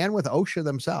Commission and with OSHA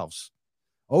themselves.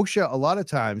 OSHA, a lot of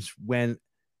times when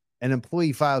an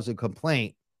employee files a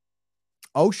complaint,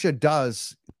 OSHA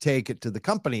does take it to the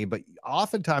company, but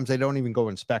oftentimes they don't even go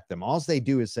inspect them. All they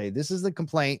do is say, this is the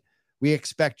complaint. We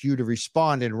expect you to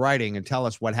respond in writing and tell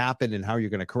us what happened and how you're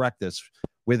going to correct this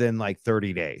within like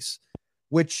 30 days,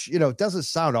 which, doesn't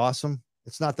sound awesome.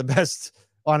 It's not the best,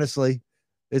 honestly.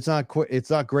 It's not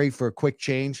great for a quick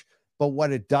change, but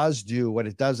what it does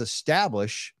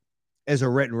establish is a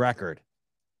written record.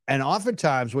 And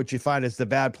oftentimes what you find is the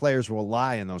bad players will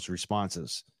lie in those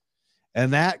responses.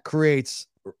 And that creates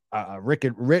a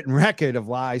written record of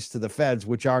lies to the feds,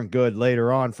 which aren't good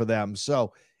later on for them.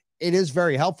 So it is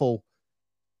very helpful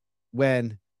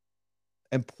when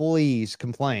employees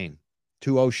complain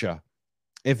to OSHA.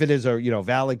 If it is a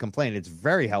valid complaint, it's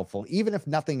very helpful, even if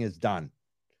nothing is done,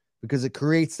 because it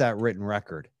creates that written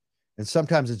record. And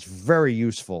sometimes it's very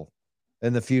useful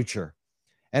in the future.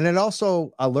 And it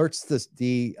also alerts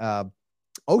the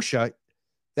OSHA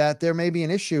that there may be an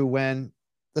issue when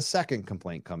the second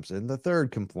complaint comes in, the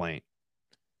third complaint.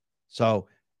 So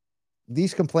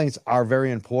these complaints are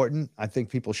very important. I think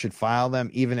people should file them,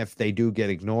 even if they do get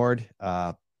ignored.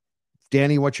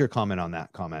 Danny, what's your comment on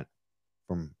that comment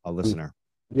from a listener?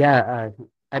 Yeah,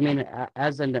 I mean,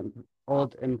 as an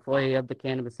old employee of the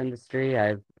cannabis industry,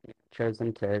 I've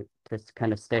chosen to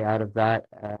kind of stay out of that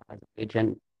as an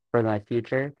agent for my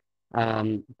future.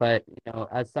 But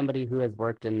as somebody who has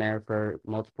worked in there for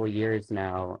multiple years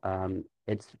now,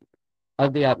 it's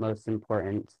of the utmost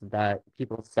importance that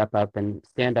people step up and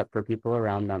stand up for people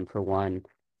around them, for one,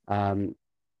 and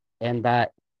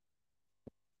that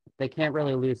they can't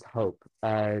really lose hope.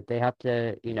 They have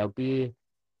to,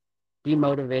 be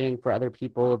motivating for other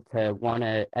people to want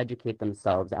to educate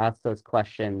themselves, ask those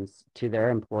questions to their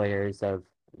employers of,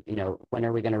 when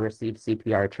are we going to receive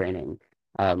CPR training?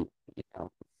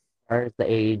 Where is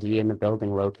the AED in the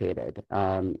building located?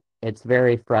 It's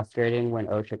very frustrating when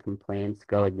OSHA complaints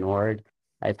go ignored.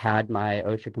 I've had my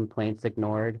OSHA complaints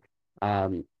ignored.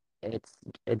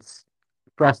 It's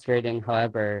frustrating.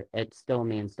 However, it still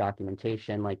means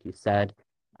documentation, like you said.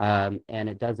 And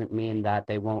it doesn't mean that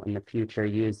they won't in the future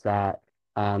use that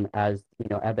as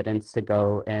evidence to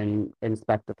go and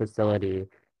inspect the facility.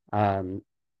 And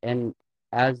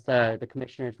as the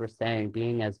commissioners were saying,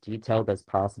 being as detailed as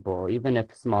possible, even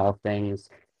if small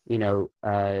things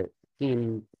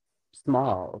seem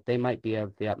small, they might be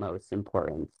of the utmost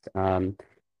importance.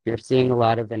 You're seeing a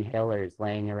lot of inhalers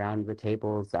laying around the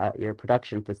tables at your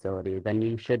production facility, then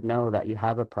you should know that you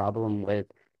have a problem with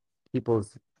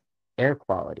people's air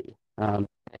quality. It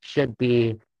should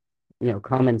be,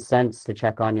 common sense to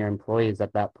check on your employees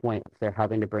at that point if they're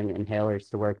having to bring inhalers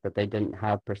to work that they didn't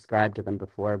have prescribed to them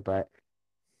before. But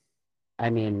I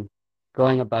mean,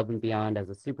 going above and beyond as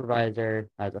a supervisor,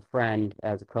 as a friend,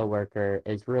 as a coworker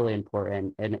is really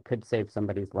important, and it could save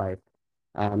somebody's life.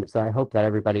 So I hope that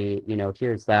everybody,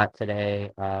 hears that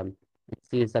today, and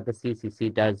sees that the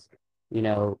CCC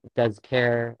does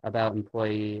care about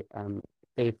employee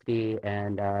safety,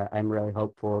 and I'm really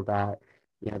hopeful that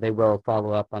they will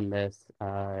follow up on this,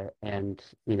 and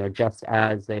just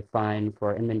as they fine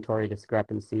for inventory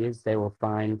discrepancies, they will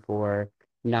fine for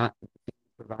not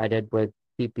being provided with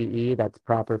PPE that's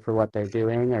proper for what they're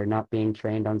doing, or not being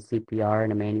trained on CPR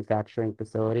in a manufacturing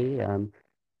facility,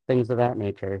 things of that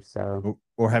nature. So,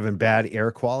 or having bad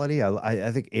air quality.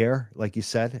 I think air, like you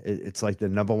said, it's like the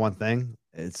number one thing.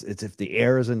 It's if the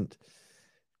air isn't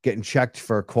getting checked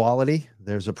for quality,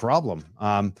 there's a problem.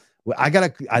 I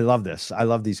love this. I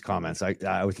love these comments.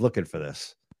 I was looking for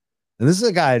this. And this is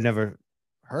a guy I never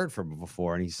heard from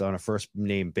before, and he's on a first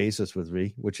name basis with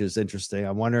me, which is interesting.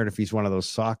 I'm wondering if he's one of those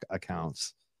sock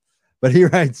accounts. But he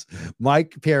writes,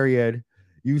 Mike, period,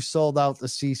 you sold out the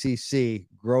CCC.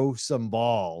 Grow some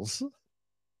balls.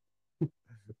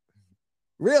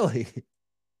 Really?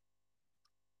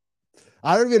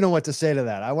 I don't even know what to say to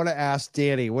that. I want to ask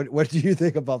Danny, what do you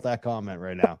think about that comment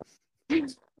right now?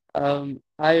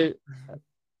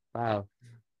 Wow.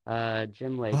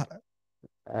 Jim Lake,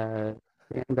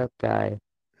 stand-up guy.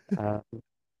 Do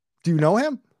you know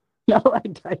him? No,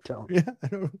 I don't. Yeah, I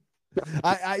don't.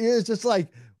 It's just like,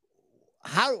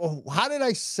 how did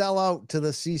I sell out to the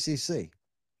CCC?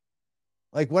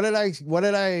 Like, what did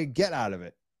I get out of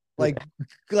it? Like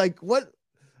what?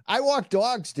 I walk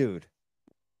dogs, dude.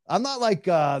 I'm not like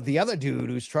the other dude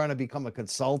who's trying to become a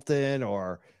consultant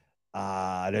or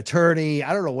an attorney.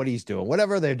 I don't know what he's doing.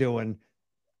 Whatever they're doing,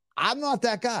 I'm not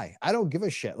that guy. I don't give a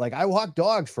shit. Like, I walk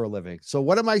dogs for a living. So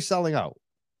what am I selling out?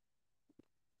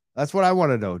 That's what I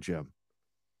want to know, Jim.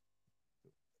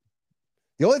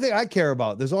 The only thing I care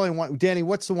about, there's only one. Danny,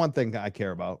 what's the one thing that I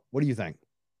care about? What do you think?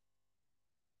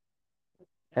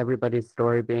 Everybody's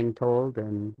story being told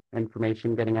and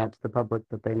information getting out to the public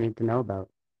that they need to know about.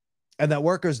 And that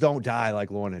workers don't die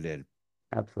like Lorna did.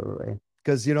 Absolutely.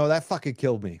 Because, that fucking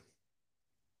killed me.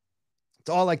 It's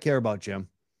all I care about, Jim.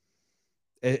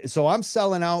 So I'm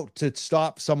selling out to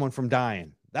stop someone from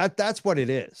dying. That's what it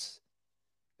is.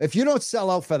 If you don't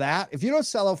sell out for that, if you don't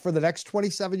sell out for the next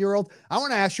 27-year-old, I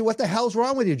want to ask you, what the hell's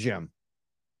wrong with you, Jim?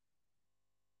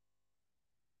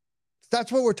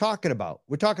 That's what we're talking about.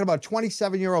 We're talking about a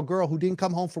 27-year-old girl who didn't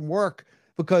come home from work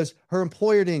because her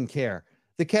employer didn't care.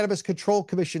 The Cannabis Control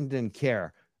Commission didn't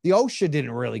care. The OSHA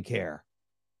didn't really care.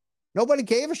 Nobody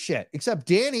gave a shit except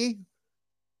Danny,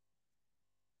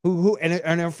 who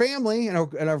and her family and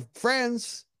our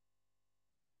friends.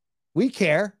 We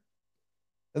care.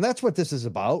 And that's what this is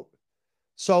about.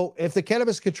 So if the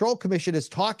Cannabis Control Commission is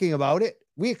talking about it,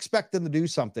 we expect them to do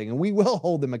something, and we will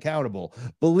hold them accountable.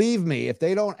 Believe me, if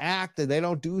they don't act and they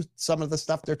don't do some of the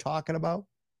stuff they're talking about,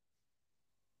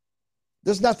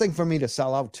 there's nothing for me to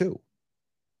sell out to.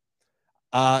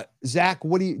 Zach,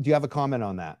 do you have a comment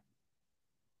on that?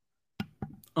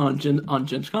 On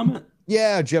Jim's comment?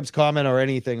 Yeah, Jim's comment or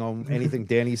anything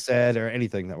Danny said or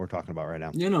anything that we're talking about right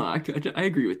now. Yeah, no, I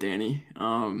agree with Danny.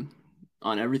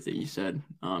 on everything you said,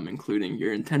 including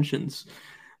your intentions.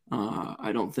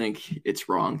 I don't think it's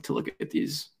wrong to look at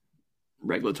these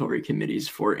regulatory committees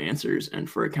for answers and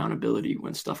for accountability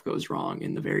when stuff goes wrong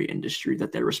in the very industry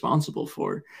that they're responsible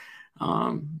for.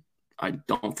 I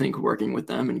don't think working with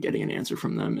them and getting an answer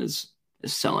from them is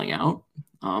selling out.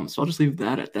 So I'll just leave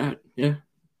that at that. Yeah.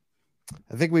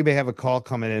 I think we may have a call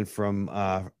coming in from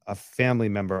a family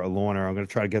member, Lorna. I'm going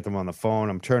to try to get them on the phone.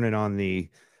 I'm turning on the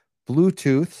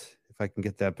Bluetooth, if I can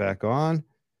get that back on.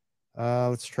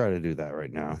 Let's try to do that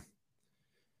right now.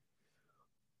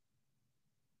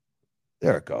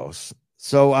 There it goes.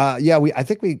 So, yeah,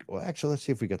 actually, let's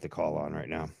see if we get the call on right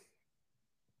now.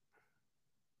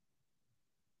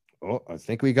 Oh, I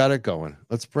think we got it going.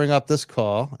 Let's bring up this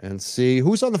call and see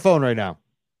who's on the phone right now.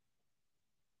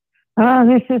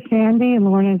 This is Sandy,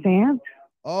 Lorna's aunt.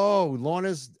 Oh,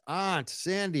 Lorna's aunt,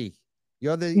 Sandy.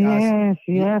 You're the yes.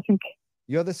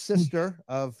 You're the sister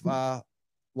of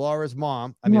Laura's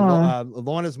mom. I mean,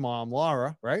 Lorna's mom,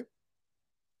 Laura, right?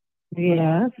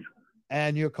 Yes.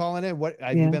 And you're calling in. What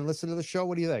have you been listening to the show?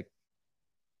 What do you think?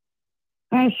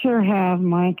 I sure have,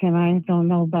 Mike, and I don't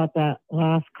know about that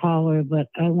last caller, but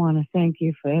I want to thank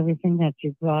you for everything that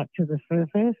you brought to the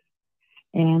surface.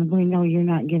 And we know you're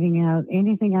not getting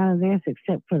anything out of this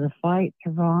except for the fight to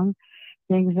wrong,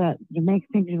 things that to make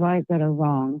things right that are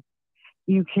wrong.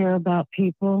 You care about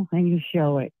people and you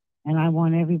show it. And I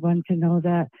want everyone to know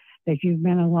that you've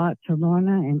meant a lot to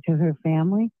Lorna and to her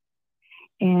family.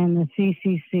 And the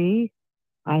CCC,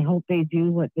 I hope they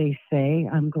do what they say.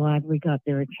 I'm glad we got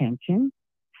their attention.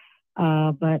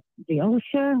 But the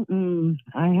OSHA,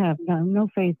 I have no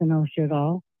faith in OSHA at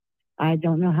all. I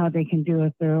don't know how they can do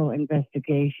a thorough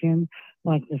investigation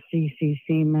like the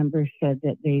CCC members said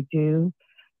that they do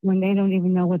when they don't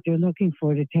even know what they're looking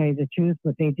for, to tell you the truth.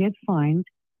 But they did find,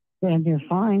 and their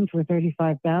fines were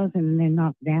 $35,000 and then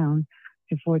knocked down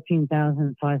to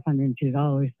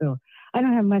 $14,502. So I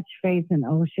don't have much faith in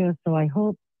OSHA. So I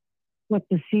hope what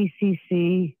the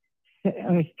CCC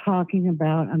is talking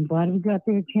about, I'm glad we got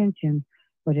their attention,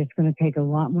 but it's going to take a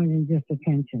lot more than just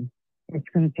attention. It's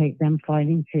going to take them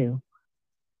fighting too.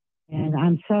 And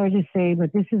I'm sorry to say,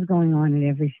 but this is going on in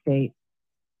every state.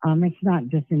 It's not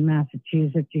just in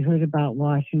Massachusetts. You heard about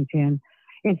Washington.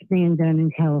 It's being done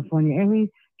in California. Every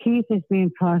case is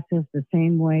being processed the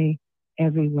same way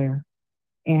everywhere.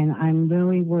 And I'm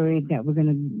really worried that we're going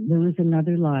to lose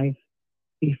another life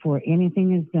before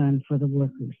anything is done for the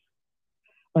workers.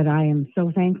 But I am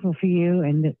so thankful for you,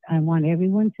 and that I want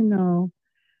everyone to know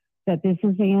that this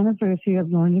is the anniversary of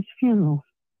Lorna's funeral.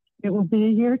 It will be a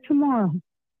year tomorrow.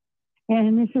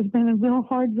 And this has been a real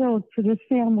hard road for this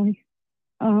family.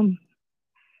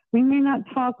 We may not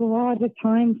talk a lot at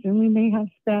times, and we may have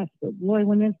spats, but boy,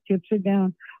 when the chips are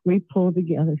down, we pull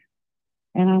together.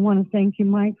 And I want to thank you,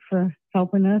 Mike, for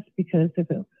helping us, because if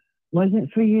it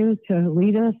wasn't for you to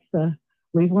lead us,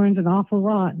 we've learned an awful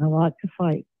lot and a lot to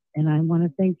fight. And I want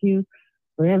to thank you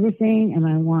for everything, and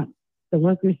I want the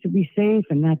workers to be safe,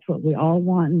 and that's what we all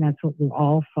want, and that's what we're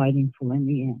all fighting for in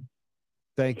the end.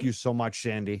 Thank you so much,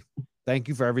 Sandy. Thank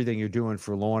you for everything you're doing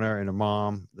for Lorna and her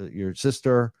mom, your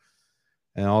sister,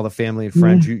 and all the family and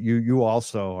friends. Yeah. You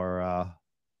also are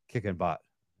kicking butt,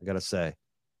 I gotta say.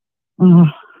 Well,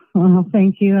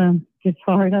 thank you. It's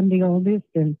hard. I'm the oldest,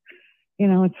 and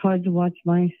it's hard to watch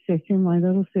my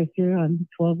little sister. I'm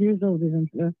 12 years older than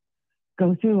her,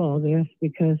 go through all this,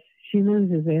 because she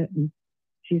loses it, and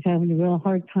she's having a real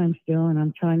hard time still. And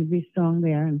I'm trying to be strong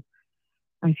there, and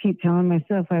I keep telling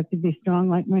myself I have to be strong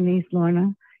like my niece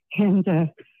Lorna. And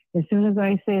as soon as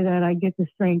I say that, I get the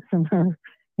strength from her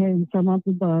and from up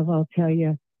above, I'll tell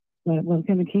you. But we're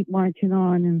going to keep marching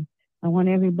on, and I want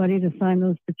everybody to sign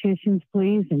those petitions,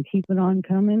 please, and keep it on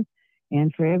coming.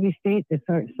 And for every state to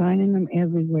start signing them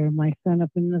everywhere. My son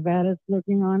up in Nevada is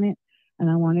working on it, and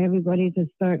I want everybody to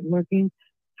start working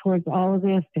towards all of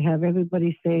this to have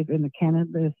everybody safe in the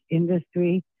cannabis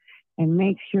industry, and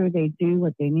make sure they do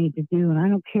what they need to do. And I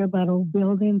don't care about old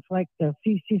buildings like the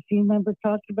CCC member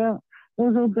talked about.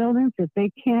 Those old buildings, if they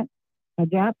can't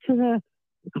adapt to the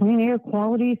clean air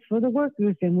qualities for the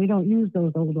workers, then we don't use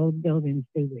those old buildings,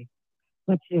 do we?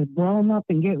 Let's just blow them up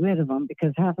and get rid of them,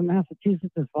 because half of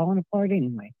Massachusetts is falling apart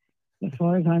anyway. As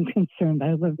far as I'm concerned,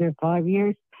 I lived there 5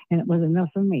 years, and it was enough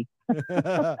for me.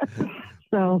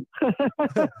 So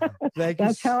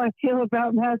that's how I feel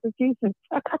about Massachusetts.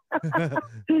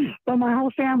 But my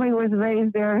whole family was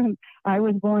raised there, and I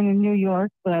was born in New York.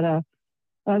 But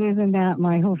other than that,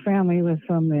 my whole family was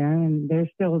from there, and they're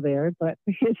still there. But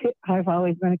I've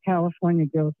always been a California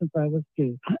girl since I was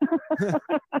 2.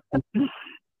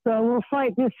 So we'll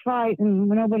fight this fight, and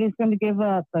nobody's going to give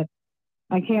up. But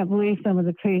I can't believe some of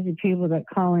the crazy people that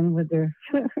call in with their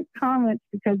comments,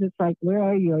 because it's like, where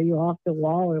are you? Are you off the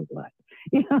wall or what?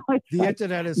 You know, it's The like,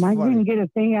 internet is am I funny. going to get a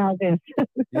thing out of this?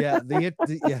 Yeah, the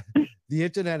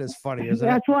internet is funny, isn't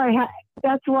That's it? why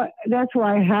that's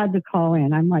why I had to call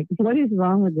in. I'm like, what is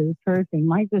wrong with this person?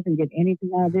 Mike doesn't get anything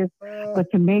out of this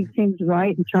but to make things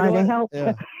right and try to help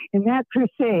in that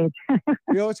crusade. You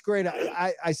know, it's great.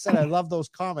 I said I love those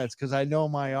comments because I know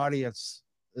my audience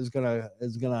is gonna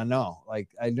know. Like,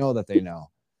 I know that they know.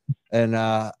 And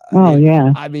I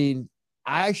mean,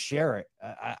 I share it.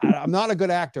 I'm not a good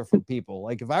actor for people.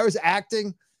 Like, if I was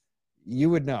acting,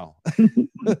 you would know.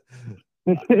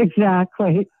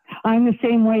 Exactly. I'm the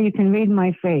same way. You can read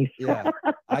my face. Yeah,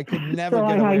 I could never so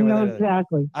get away I with know it.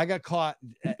 Exactly. I got caught.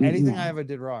 Anything I ever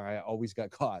did wrong, I always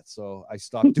got caught. So I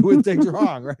stopped doing things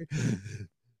wrong, right?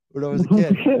 When I was a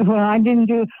kid. Well, I didn't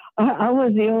do. I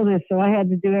was the oldest, so I had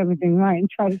to do everything right and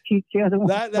try to teach the other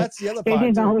ones. That's the other part. They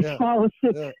didn't too. always follow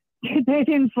suit. Yeah. They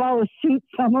didn't follow suit,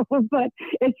 some of them, but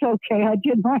it's okay. I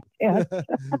did my best.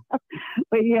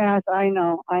 But yes, I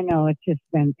know.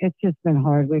 It's just been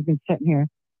hard. We've been sitting here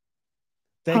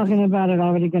talking about it.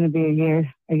 Already going to be a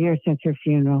year since her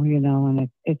funeral, you know, and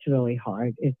it's really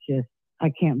hard. It's just,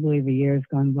 I can't believe a year has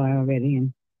gone by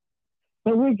already,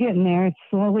 but we're getting there. It's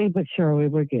slowly but surely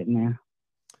we're getting there.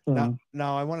 So.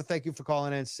 Now I want to thank you for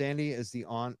calling in. Sandy is the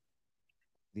aunt.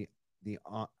 The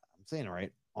aunt. I'm saying it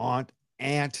right. Aunt.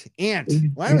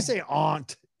 Why do I say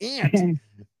aunt? Aunt.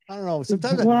 I don't know.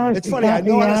 Sometimes it's funny. I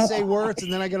know how to say words,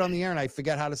 and then I get on the air and I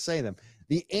forget how to say them.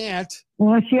 The aunt.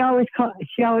 Well, she always called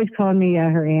me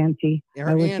her auntie.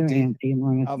 I was her auntie,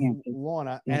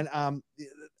 Lorna. Yeah. And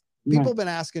people have been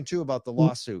asking too about the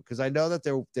lawsuit, because I know that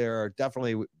there are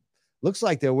definitely, looks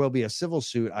like there will be a civil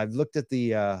suit. I've looked at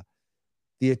the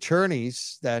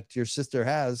attorneys that your sister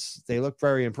has. They look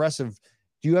very impressive.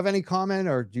 Do you have any comment,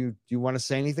 or do you want to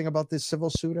say anything about this civil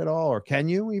suit at all, or can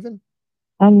you even?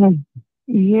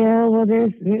 Yeah, well,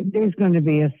 there's going to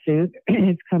be a suit.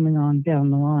 It's coming on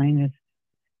down the line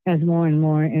as more and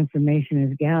more information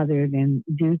is gathered. And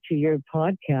due to your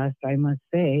podcast, I must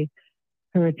say,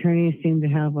 her attorneys seem to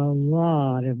have a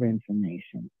lot of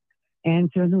information. And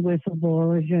so the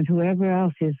whistleblowers and whoever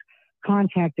else is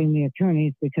contacting the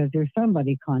attorneys, because there's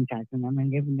somebody contacting them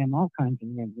and giving them all kinds of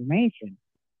information.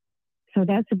 So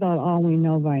that's about all we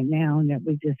know right now, and that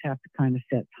we just have to kind of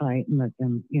sit tight and let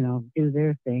them, you know, do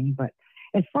their thing. But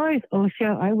as far as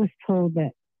OSHA, I was told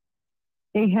that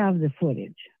they have the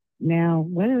footage. Now,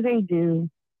 whether they do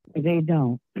or they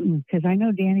don't, because I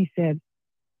know Danny said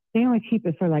they only keep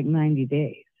it for like 90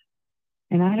 days.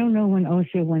 And I don't know when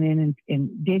OSHA went in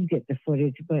and did get the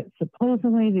footage, but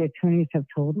supposedly the attorneys have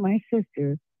told my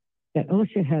sister that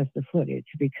OSHA has the footage,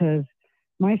 because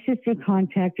my sister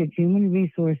contacted Human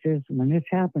Resources when this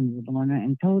happened with Lorna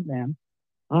and told them,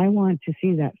 I want to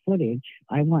see that footage.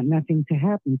 I want nothing to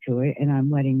happen to it, and I'm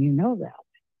letting you know that.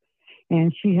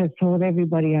 And she has told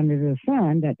everybody under the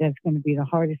sun that that's going to be the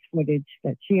hardest footage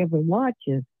that she ever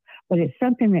watches, but it's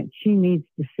something that she needs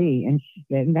to see,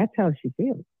 and that's how she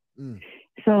feels.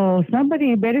 So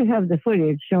somebody better have the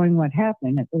footage showing what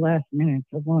happened at the last minutes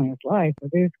of Lorna's life, or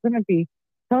there's going to be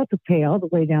hell to pay all the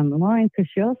way down the line, because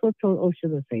she also told OSHA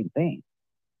the same thing.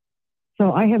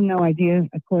 So I have no idea.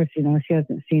 Of course, you know, she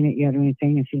hasn't seen it yet or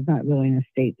anything, and she's not really in a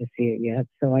state to see it yet.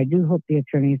 So I do hope the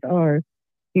attorneys are,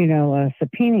 you know,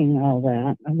 subpoenaing all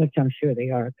that, which I'm sure they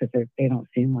are, because they don't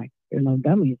seem like they're no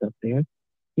dummies up there,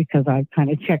 because I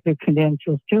kind of checked their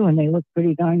credentials too, and they look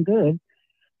pretty darn good.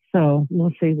 So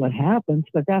we'll see what happens,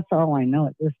 but that's all I know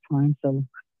at this time. So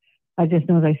I just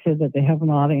know they said that they have a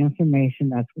lot of information.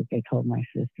 That's what they told my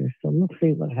sister. So we'll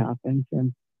see what happens,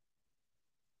 and,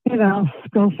 you know,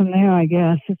 go from there, I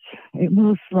guess. It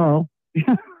moves slow,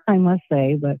 I must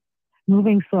say, but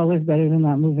moving slow is better than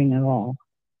not moving at all.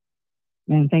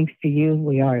 And thanks to you,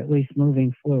 we are at least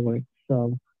moving forward.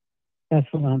 So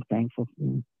that's what I'm thankful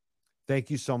for. Thank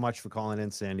you so much for calling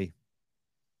in, Sandy.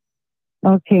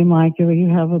 Okay, Mike, you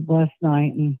have a blessed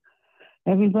night, and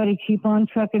everybody keep on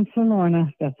trucking for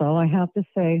Lorna. That's all I have to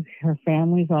say. Her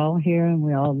family's all here, and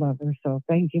we all love her. So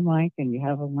thank you, Mike, and you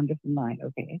have a wonderful night,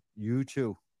 okay? You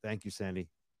too. Thank you, Sandy.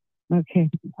 Okay.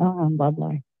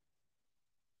 Bye-bye.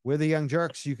 We're the Young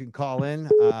Jerks. You can call in.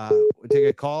 We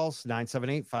take calls,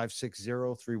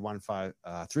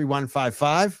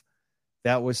 978-560-3155.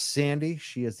 That was Sandy.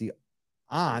 She is the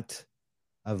aunt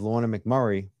of Lorna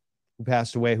McMurray, who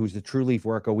passed away, who's the True Leaf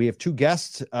worker. We have two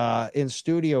guests in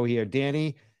studio here.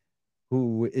 Danny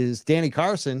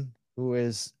Carson, who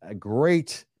is a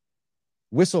great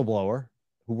whistleblower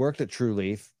who worked at True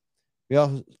Leaf. We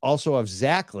also have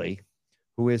Zach Lee,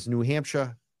 who is New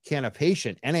Hampshire Cannabis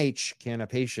NH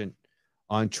Cannabis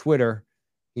on Twitter.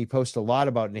 He posts a lot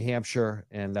about New Hampshire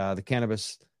and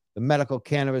the medical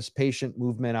cannabis patient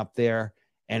movement up there,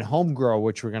 and home grow,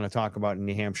 which we're going to talk about in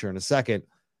New Hampshire in a second.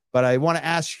 But I want to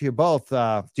ask you both,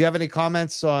 do you have any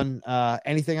comments on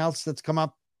anything else that's come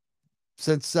up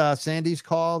since Sandy's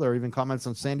called, or even comments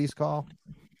on Sandy's call?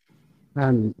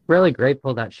 I'm really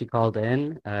grateful that she called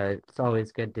in. It's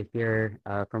always good to hear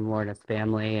from Lorna's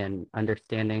family and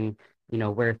understanding,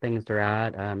 where things are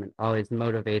at. It always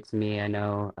motivates me, I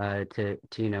know, to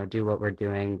do what we're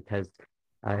doing, because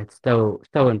it's so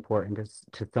important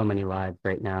to so many lives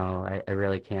right now. I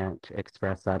really can't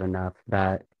express that enough,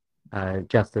 that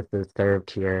justice is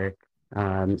served here.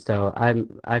 So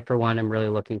I for one, am really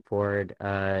looking forward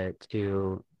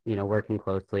to working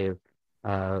closely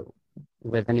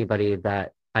with anybody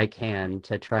that I can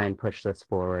to try and push this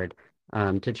forward,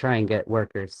 to try and get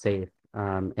workers safe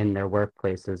in their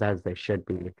workplaces, as they should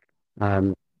be.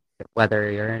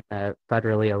 Whether you're in a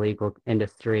federally illegal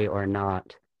industry or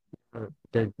not,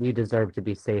 you deserve to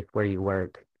be safe where you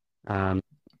work.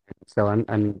 So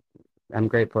I'm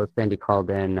grateful Sandy called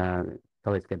in. It's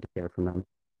always good to hear from them.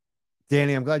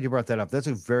 Danny, I'm glad you brought that up. That's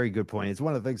a very good point. It's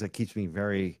one of the things that keeps me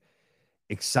very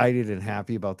excited and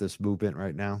happy about this movement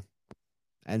right now.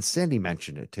 And Sandy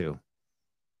mentioned it too.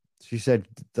 She said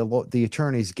the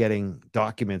attorney's getting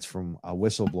documents from a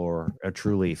whistleblower at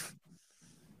True Leaf.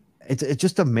 It's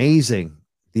just amazing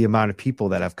the amount of people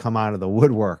that have come out of the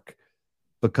woodwork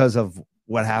because of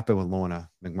what happened with Lorna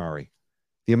McMurray.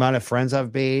 The amount of friends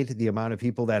I've made, the amount of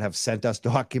people that have sent us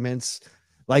documents,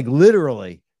 like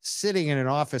literally sitting in an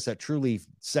office at True Leaf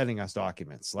sending us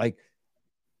documents. Like,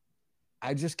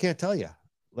 I just can't tell you.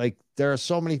 Like, there are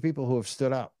so many people who have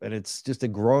stood up, and it's just a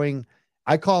growing,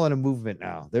 I call it a movement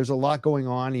now. There's a lot going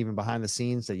on even behind the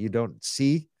scenes that you don't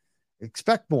see.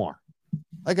 Expect more.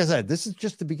 Like I said, this is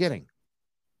just the beginning.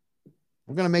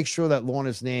 We're going to make sure that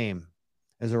Lorna's name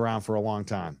is around for a long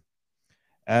time,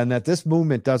 and that this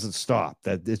movement doesn't stop,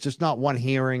 that it's just not one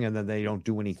hearing and then they don't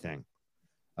do anything.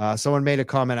 Someone made a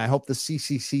comment. I hope the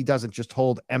CCC doesn't just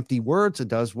hold empty words. It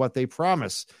does what they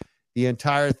promise. The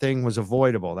entire thing was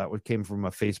avoidable. That came from a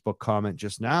Facebook comment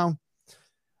just now.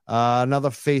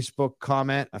 Another Facebook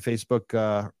comment, a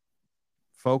Facebook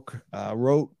folk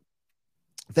wrote,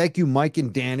 "Thank you, Mike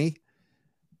and Danny.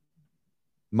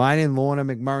 Mine and Lorna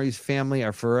McMurray's family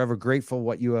are forever grateful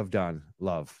what you have done.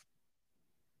 Love."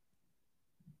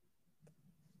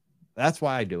 That's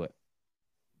why I do it.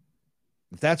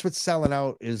 If that's what selling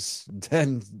out is,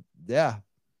 then yeah,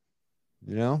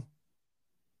 We're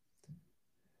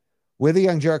the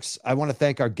Young Jerks. I want to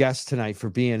thank our guests tonight for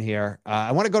being here.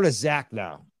 I want to go to Zach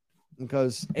now,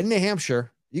 because in New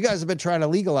Hampshire, you guys have been trying to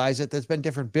legalize it. There's been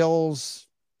different bills.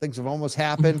 Things have almost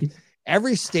happened.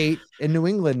 Every state in New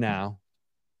England now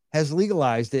has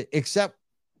legalized it, except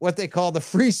what they call the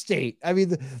free state. I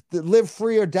mean, the live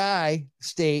free or die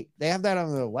state. They have that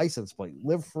on the license plate.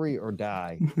 Live free or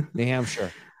die, New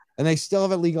Hampshire. And they still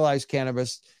haven't legalized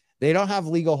cannabis. They don't have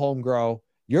legal home grow.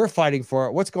 You're fighting for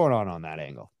it. What's going on that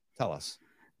angle? Tell us.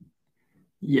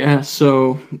 Yeah,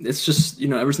 so it's just,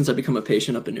 ever since I become a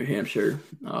patient up in New Hampshire,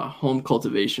 home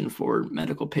cultivation for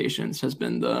medical patients has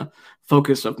been the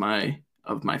focus of my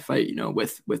fight,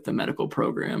 with the medical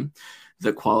program.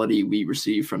 The quality we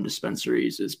receive from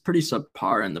dispensaries is pretty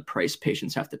subpar, and the price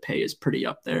patients have to pay is pretty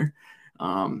up there.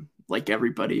 Like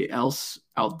everybody else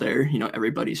out there,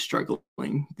 everybody's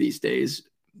struggling these days.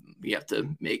 We have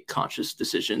to make conscious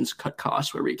decisions, cut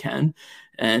costs where we can.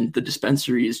 And the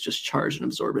dispensaries just charge an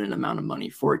exorbitant amount of money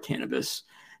for cannabis.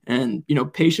 And,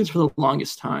 patients for the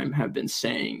longest time have been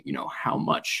saying, how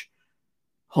much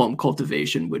home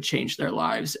cultivation would change their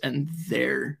lives and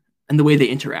the way they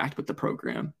interact with the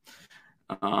program.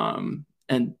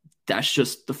 And that's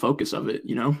just the focus of it,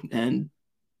 and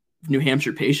New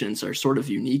Hampshire patients are sort of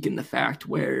unique in the fact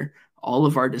where all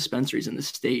of our dispensaries in the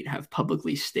state have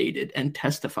publicly stated and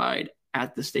testified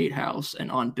at the State House and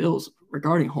on bills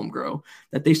regarding home grow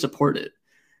that they support it,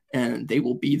 and they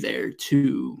will be there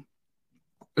to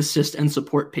assist and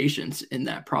support patients in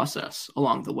that process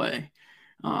along the way.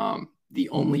 The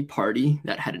only party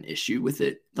that had an issue with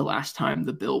it the last time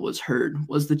the bill was heard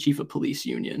was the Chief of Police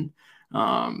Union.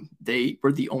 They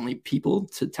were the only people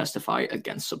to testify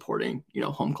against supporting,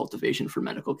 home cultivation for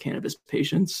medical cannabis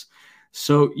patients.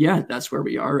 So yeah, that's where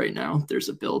we are right now. There's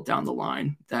a bill down the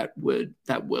line that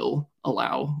will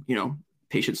allow,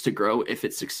 patients to grow if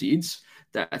it succeeds.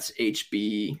 That's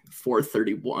HB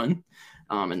 431.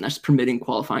 And that's permitting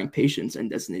qualifying patients and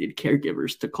designated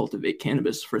caregivers to cultivate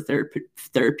cannabis for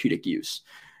therapeutic use.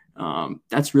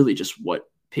 That's really just what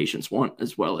patients want,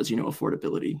 as well as,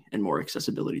 affordability and more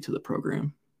accessibility to the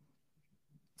program.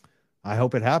 I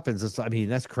hope it happens. I mean,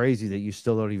 that's crazy that you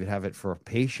still don't even have it for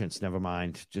patients. Never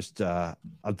mind, just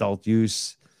adult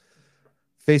use.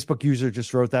 Facebook user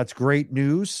just wrote, that's great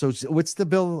news. So what's the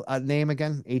bill name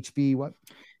again? HB what?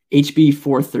 HB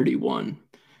 431.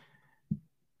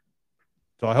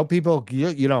 So I hope people,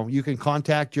 you can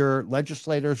contact your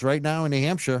legislators right now in New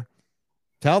Hampshire.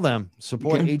 Tell them,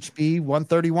 support HB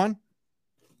 131.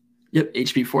 Yep,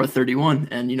 HB 431.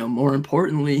 And, more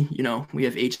importantly, we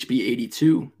have HB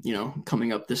 82,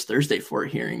 coming up this Thursday for a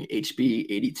hearing. HB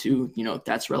 82,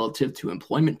 that's relative to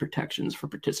employment protections for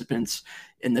participants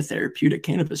in the therapeutic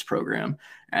cannabis program.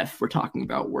 If we're talking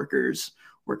about worker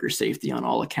safety on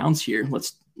all accounts here,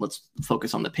 let's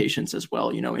focus on the patients as well.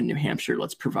 In New Hampshire,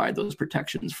 let's provide those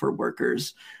protections for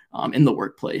workers in the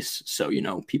workplace. So,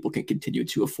 people can continue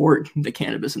to afford the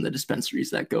cannabis in the dispensaries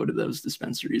that go to those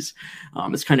dispensaries.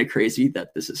 It's kind of crazy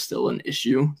that this is still an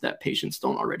issue, that patients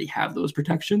don't already have those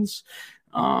protections.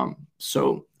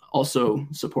 So also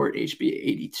support HB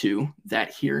 82.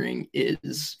 That hearing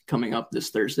is coming up this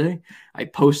Thursday. I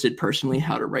posted personally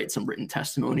how to write some written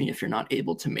testimony if you're not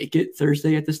able to make it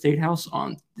Thursday at the State House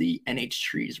on the NH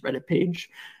Trees Reddit page.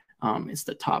 It's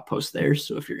the top post there.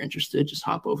 So if you're interested, just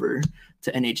hop over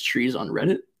to NH Trees on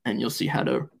Reddit and you'll see how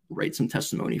to write some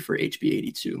testimony for HB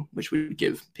 82, which would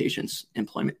give patients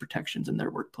employment protections in their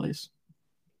workplace.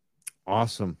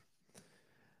 Awesome.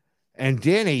 And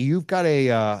Danny, you've got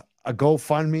a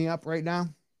GoFundMe up right now?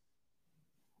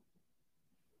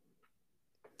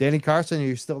 Danny Carson, are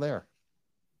you still there?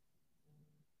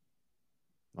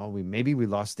 Oh, maybe we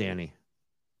lost Danny.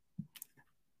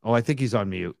 Oh, I think he's on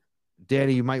mute.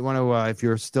 Danny, you might want to, if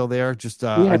you're still there, just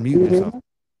unmute yourself.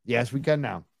 Yes, we can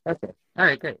now. Okay. All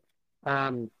right, great.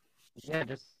 Yeah,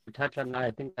 just to touch on that,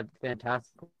 I think that's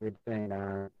fantastic. We're doing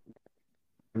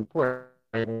important.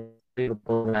 It's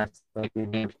beautiful. That's like New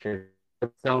Hampshire.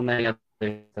 There's so many other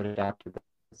things that adopted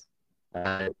this.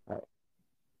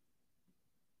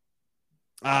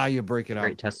 You're breaking up.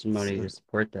 Great testimony to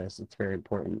support this. It's very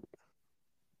important.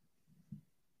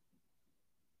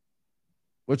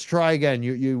 Let's try again.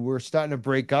 You were starting to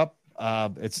break up.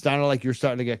 It sounded like you're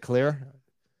starting to get clear.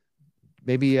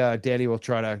 Maybe Danny will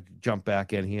try to jump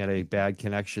back in. He had a bad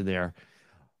connection there.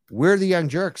 We're the Young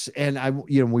Jerks, and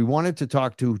we wanted to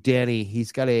talk to Danny. He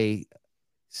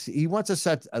wants to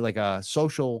set like a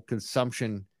social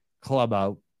consumption club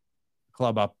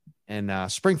up in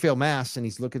Springfield, Mass, and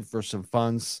he's looking for some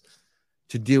funds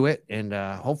to do it. And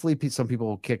hopefully some people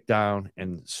will kick down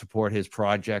and support his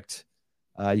project.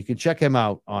 You can check him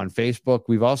out on Facebook.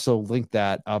 We've also linked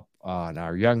that up on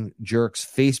our Young Jerks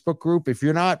Facebook group. If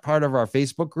you're not part of our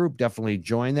Facebook group, definitely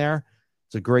join there.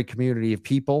 It's a great community of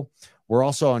people. We're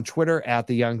also on Twitter at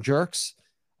the Young Jerks.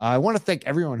 I want to thank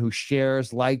everyone who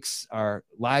shares, likes our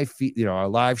live feed, our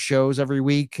live shows every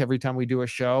week, every time we do a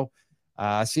show.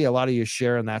 I see a lot of you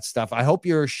sharing that stuff. I hope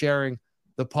you're sharing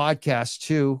the podcast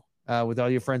too with all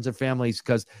your friends and families,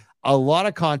 because a lot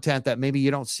of content that maybe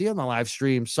you don't see on the live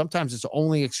stream, sometimes it's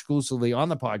only exclusively on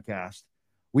the podcast.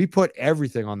 We put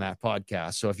everything on that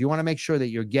podcast. So if you want to make sure that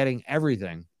you're getting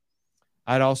everything,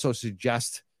 I'd also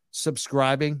suggest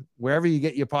subscribing wherever you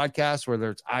get your podcasts, whether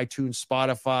it's iTunes,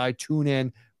 Spotify,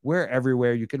 TuneIn, we're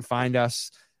everywhere. You can find us.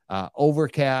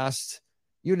 Overcast,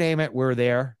 you name it, we're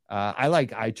there. I like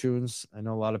iTunes. I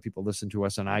know a lot of people listen to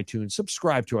us on iTunes.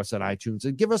 Subscribe to us on iTunes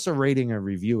and give us a rating and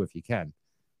review if you can.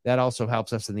 That also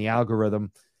helps us in the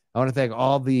algorithm. I want to thank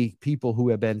all the people who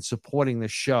have been supporting the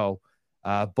show,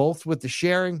 both with the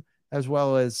sharing as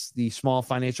well as the small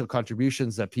financial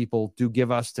contributions that people do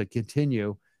give us to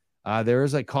continue. There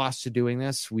is a cost to doing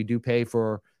this. We do pay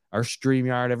for our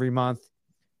StreamYard every month,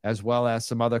 as well as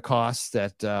some other costs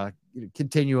that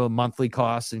continue monthly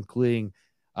costs, including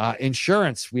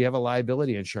insurance. We have a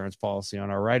liability insurance policy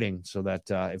on our writing so that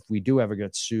if we do ever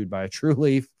get sued by a True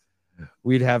Leaf,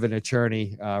 we'd have an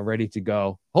attorney ready to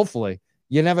go. Hopefully.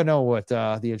 You never know what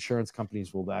the insurance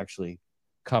companies will actually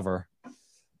cover.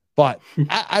 But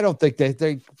I don't think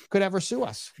they could ever sue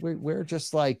us. We're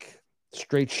just like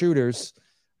straight shooters.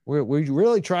 We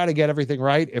really try to get everything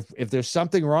right. If there's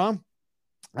something wrong,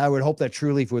 I would hope that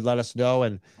True Leaf would let us know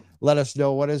and let us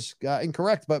know what is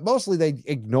incorrect. But mostly they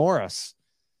ignore us.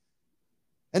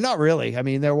 And not really. I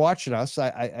mean, they're watching us.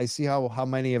 I see how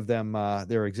many of them,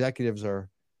 their executives are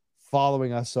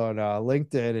following us on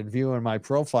LinkedIn and viewing my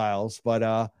profiles,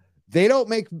 but they don't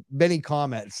make many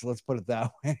comments. Let's put it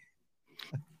that way.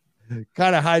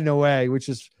 Kind of hiding away, which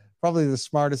is probably the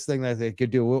smartest thing that they could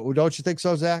do. Don't you think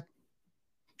so, Zach?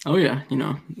 Oh yeah.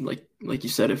 Like you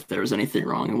said, if there was anything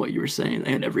wrong in what you were saying,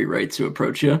 they had every right to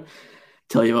approach you,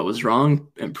 tell you what was wrong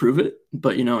and prove it.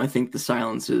 But, I think the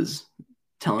silence is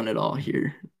telling it all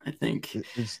here. I think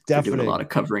It's they're doing definitely a lot of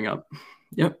covering up.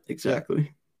 Yep,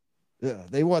 exactly. Yeah,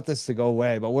 they want this to go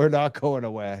away, but we're not going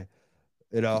away,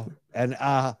 And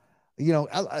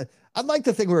I'd like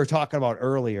to think we were talking about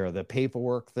earlier, the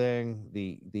paperwork thing,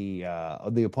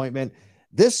 the appointment.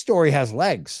 This story has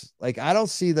legs. Like, I don't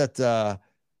see that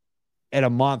in a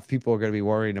month people are going to be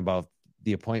worrying about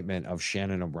the appointment of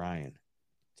Shannon O'Brien.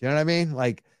 Do you know what I mean?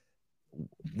 Like,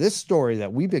 this story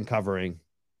that we've been covering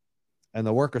and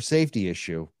the worker safety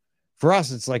issue, for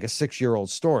us, it's like a 6-year-old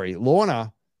story.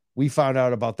 Lorna, we found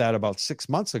out about that about 6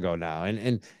 months ago now.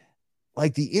 And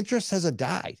like, the interest hasn't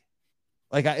died.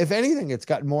 Like, if anything, it's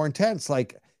gotten more intense.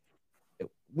 Like,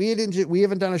 we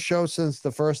haven't done a show since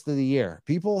the first of the year.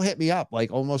 People hit me up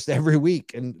like almost every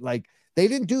week. And like, they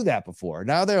didn't do that before.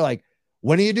 Now they're like,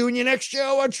 when are you doing your next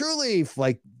show on True Leaf?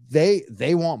 Like, they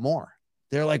want more.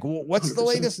 They're like, well, what's 100%. The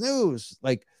latest news?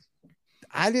 Like,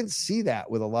 I didn't see that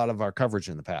with a lot of our coverage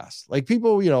in the past. Like,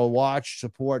 people, watch,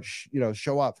 support,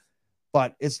 show up,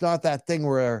 but it's not that thing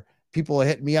where people are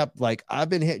hitting me up. Like, I've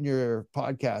been hitting your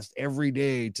podcast every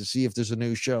day to see if there's a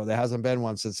new show. There hasn't been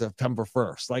one since September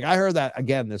 1st. Like, I heard that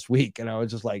again this week, and I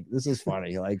was just like, this is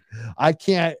funny. Like, I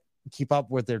can't keep up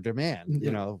with their demand,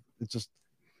 it's just,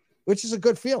 which is a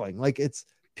good feeling. Like, it's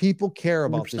people care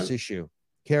about 100%. This issue,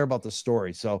 care about the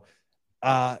story. So,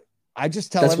 I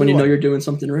just tell that's everyone, when you know you're doing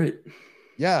something right.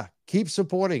 Yeah. Keep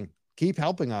supporting, keep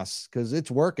helping us, because it's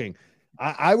working.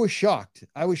 I was shocked.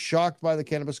 I was shocked by the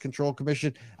Cannabis Control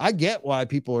Commission. I get why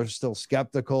people are still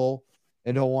skeptical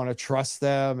and don't want to trust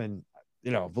them. And,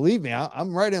 believe me,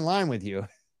 I'm right in line with you.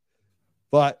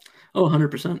 But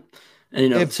 100%.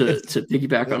 And, to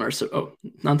piggyback on our,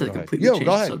 not to completely change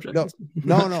the subject.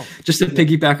 No. Just to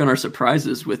piggyback on our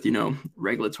surprises with,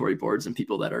 regulatory boards and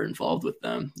people that are involved with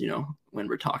them, when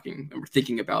we're talking and we're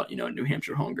thinking about, New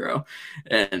Hampshire home grow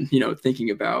and,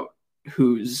 thinking about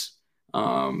who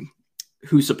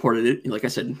supported it. Like I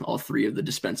said, all 3 of the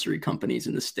dispensary companies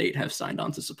in the state have signed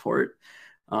on to support.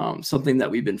 Something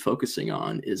that we've been focusing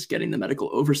on is getting the medical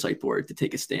oversight board to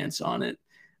take a stance on it.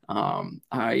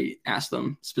 I asked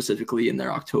them specifically in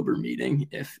their October meeting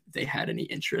if they had any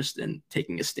interest in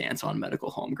taking a stance on medical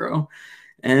home grow.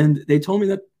 And they told me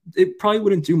that it probably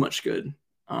wouldn't do much good.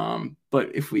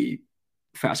 But if we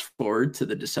fast forward to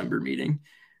the December meeting,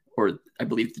 or I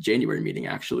believe the January meeting,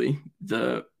 actually,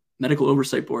 the medical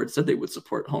oversight board said they would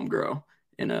support home grow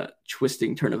in a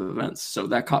twisting turn of events. So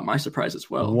that caught my surprise as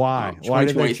well. Why? Why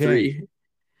did they change?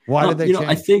 Why did they change?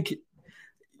 I think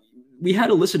we had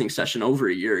a listening session over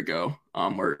a year ago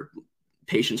where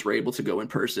patients were able to go in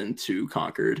person to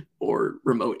Concord or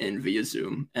remote in via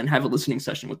Zoom and have a listening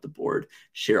session with the board,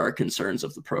 share our concerns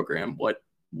of the program,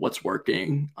 what's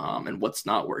working and what's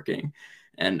not working.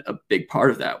 And a big part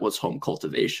of that was home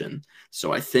cultivation.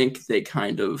 So I think they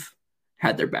kind of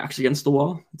had their backs against the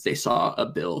wall. They saw a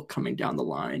bill coming down the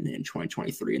line in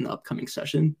 2023 in the upcoming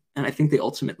session. And I think they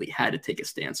ultimately had to take a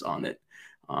stance on it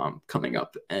coming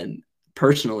up. And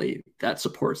personally, that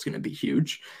support is going to be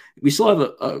huge. We still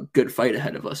have a good fight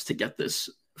ahead of us to get this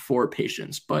for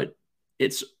patients, but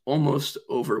it's almost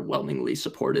overwhelmingly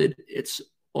supported. It's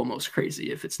almost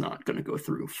crazy if it's not going to go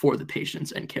through for the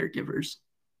patients and caregivers.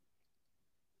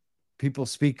 People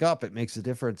speak up. It makes a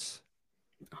difference.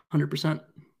 100%.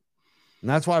 And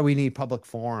that's why we need public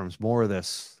forums, more of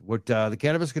this. What the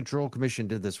Cannabis Control Commission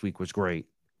did this week was great.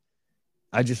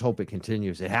 I just hope it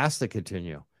continues. It has to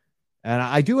continue. And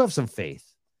I do have some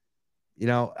faith.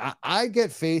 I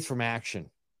get faith from action.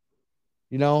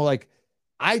 Like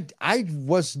I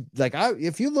was like,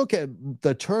 if you look at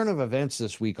the turn of events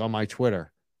this week on my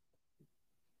Twitter,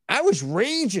 I was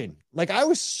raging. Like, I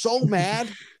was so mad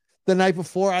the night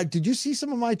before. Did you see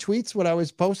some of my tweets when I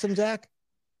was posting, Zach?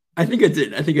 I think I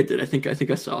did. I think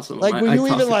I saw some. Like, were you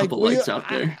even like, lights out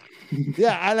there?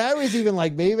 Yeah, and I was even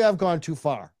like, maybe I've gone too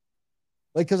far.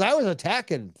 Like, because I was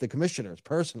attacking the commissioners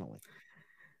personally.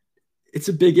 It's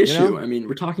a big issue. I mean,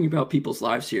 we're talking about people's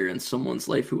lives here and someone's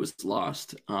life who was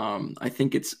lost. I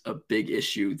think it's a big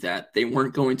issue that they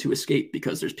weren't going to escape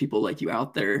because there's people like you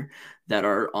out there that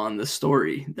are on the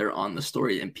story. They're on the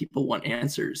story and people want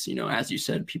answers. As you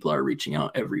said, people are reaching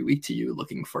out every week to you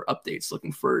looking for updates,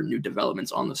 looking for new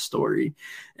developments on the story.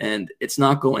 And it's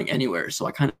not going anywhere. So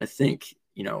I kind of think,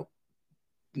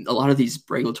 a lot of these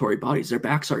regulatory bodies, their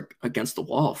backs are against the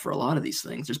wall for a lot of these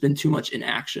things. There's been too much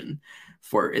inaction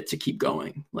for it to keep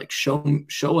going. Like, show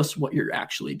us what you're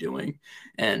actually doing.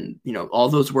 And, all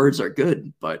those words are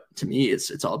good, but to me,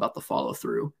 it's all about the follow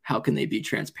through. How can they be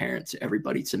transparent to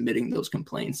everybody submitting those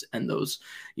complaints and those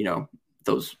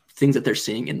things that they're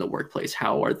seeing in the workplace?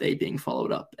 How are they being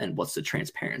followed up? And what's the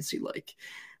transparency like?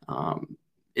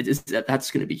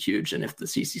 that's going to be huge. And if the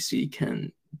CCC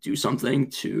can do something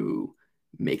to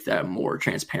make that more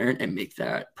transparent and make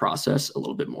that process a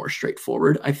little bit more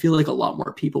straightforward, I feel like a lot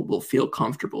more people will feel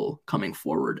comfortable coming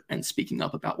forward and speaking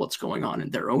up about what's going on in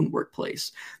their own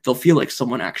workplace. They'll feel like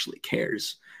someone actually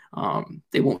cares.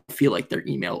 They won't feel like their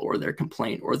email or their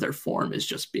complaint or their form is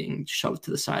just being shoved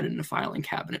to the side in a filing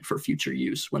cabinet for future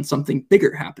use when something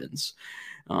bigger happens.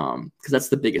 Because that's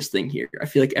the biggest thing here. I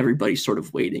feel like everybody's sort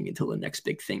of waiting until the next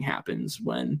big thing happens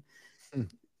when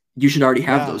you should already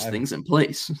have those things in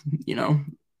place, you know?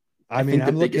 I mean,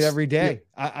 I'm looking every day.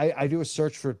 Yeah. I do a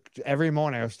search for every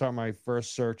morning. I start my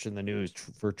first search in the news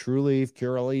for Trulieve,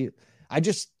 Curaleaf. I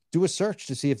just do a search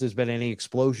to see if there's been any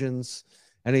explosions,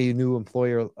 any new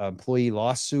employee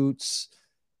lawsuits,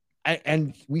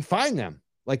 and we find them.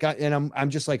 Like, I'm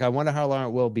just like, I wonder how long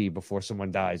it will be before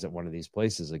someone dies at one of these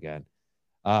places again.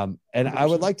 And 100%. I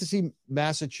would like to see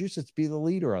Massachusetts be the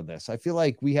leader on this. I feel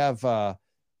like we have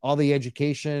all the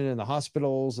education and the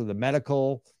hospitals and the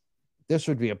medical. This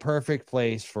would be a perfect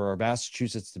place for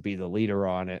Massachusetts to be the leader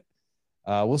on it.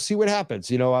 We'll see what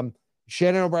happens. You know,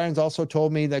 Shannon O'Brien's also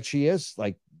told me that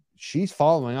she's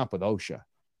following up with OSHA.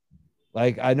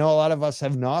 Like, I know a lot of us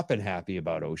have not been happy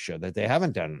about OSHA, that they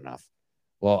haven't done enough.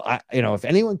 Well, if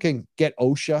anyone can get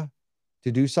OSHA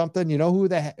to do something, you know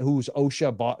who's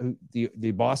OSHA,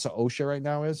 the boss of OSHA right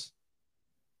now is?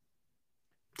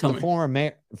 Former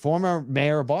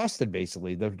mayor of Boston,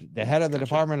 basically. The head of the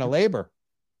Department of Labor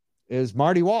is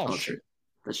Marty Walsh. Oh,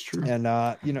 that's true. And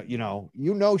you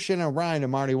know Shannon O'Brien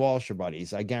and Marty Walsh are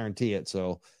buddies. I guarantee it.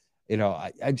 So,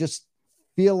 I just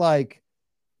feel like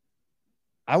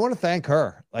I want to thank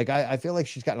her. Like, I feel like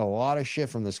she's gotten a lot of shit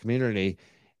from this community,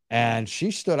 and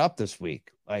she stood up this week.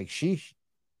 Like,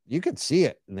 you could see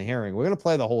it in the hearing. We're going to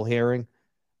play the whole hearing.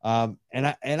 And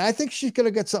I think she's going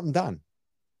to get something done.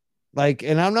 Like,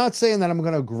 and I'm not saying that I'm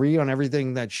going to agree on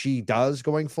everything that she does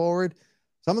going forward.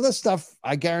 Some of this stuff,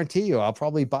 I guarantee you, I'll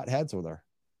probably butt heads with her.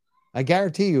 I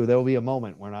guarantee you there will be a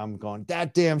moment when I'm going,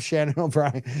 that damn Shannon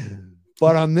O'Brien.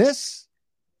 But on this,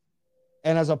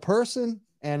 and as a person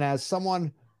and as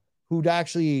someone who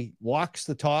actually walks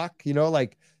the talk, a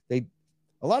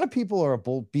lot of people are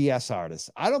BS artists.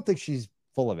 I don't think she's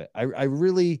full of it. I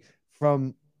really,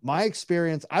 from my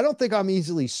experience, I don't think I'm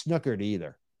easily snookered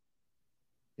either.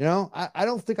 I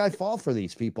don't think I fall for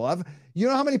these people. You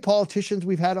know how many politicians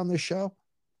we've had on this show?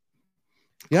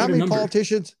 You know how many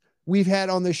politicians we've had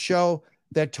on this show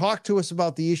that talk to us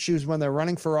about the issues when they're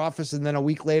running for office, and then a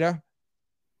week later,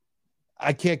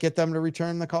 I can't get them to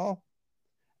return the call?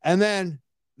 And then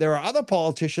there are other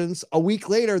politicians, a week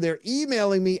later, they're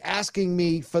emailing me, asking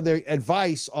me for their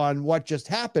advice on what just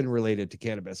happened related to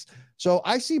cannabis. So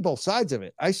I see both sides of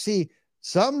it. I see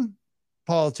some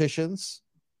politicians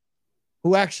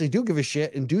who actually do give a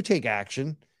shit and do take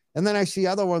action. And then I see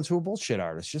other ones who are bullshit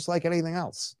artists, just like anything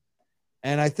else.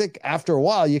 And I think after a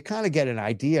while, you kind of get an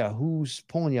idea who's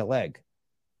pulling your leg.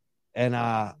 And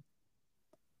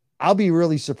I'll be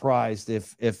really surprised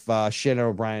if Shannon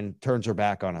O'Brien turns her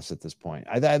back on us at this point.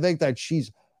 I think that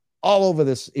she's all over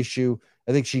this issue.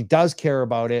 I think she does care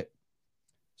about it.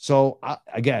 So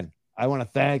again, I want to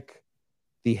thank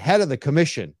the head of the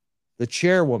commission, the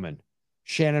chairwoman,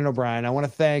 Shannon O'Brien. I want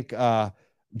to thank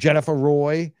Jennifer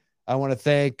Roy. I want to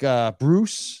thank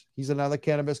Bruce. He's another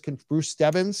Bruce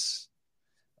Stebbins,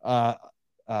 Nerys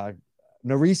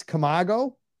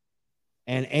Camargo,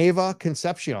 and Ava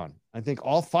Concepcion. I think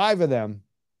all five of them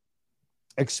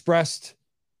expressed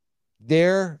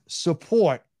their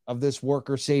support of this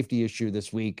worker safety issue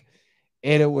this week.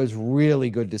 And it was really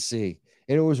good to see.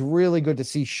 And it was really good to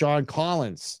see Sean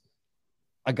Collins,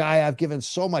 a guy I've given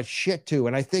so much shit to,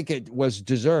 and I think it was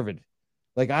deserved.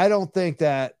 Like, I don't think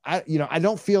that I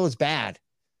don't feel as bad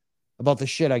about the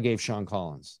shit I gave Sean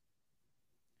Collins.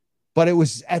 But it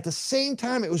was, at the same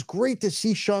time, it was great to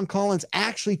see Sean Collins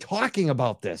actually talking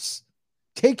about this,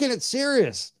 taking it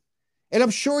serious. And I'm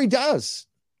sure he does.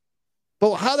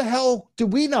 But how the hell do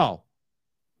we know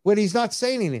when he's not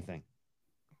saying anything?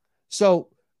 So,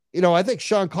 I think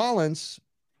Sean Collins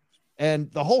and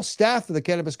the whole staff of the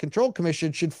Cannabis Control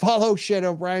Commission should follow Shannon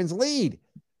O'Brien's lead.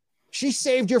 She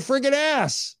saved your friggin'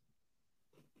 ass.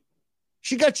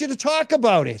 She got you to talk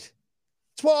about it.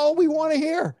 That's all we want to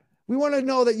hear. We want to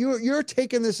know that you're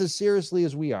taking this as seriously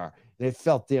as we are. And it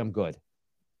felt damn good.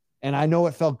 And I know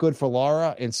it felt good for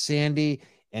Laura and Sandy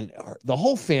and the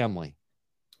whole family.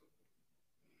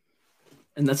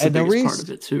 And that's the biggest part of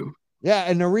it too. Yeah,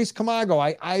 and Nerys Camargo,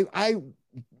 I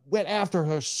went after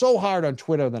her so hard on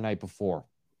Twitter the night before.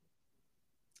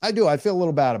 I do. I feel a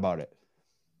little bad about it.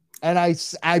 And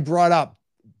I brought up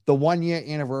the 1 year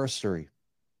anniversary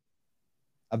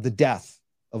of the death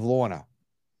of Lorna.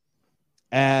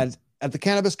 And at the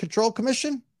Cannabis Control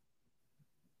Commission,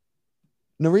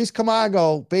 Nerys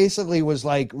Camargo basically was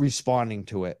like responding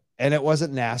to it. And it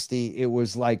wasn't nasty. It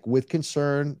was like with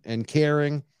concern and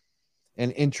caring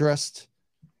and interest.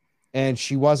 And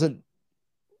she wasn't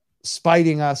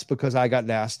spiting us because I got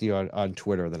nasty on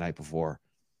Twitter the night before.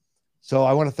 So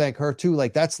I want to thank her too.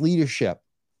 Like, that's leadership.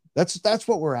 That's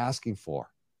what we're asking for.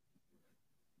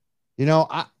 You know,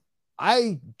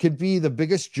 I could be the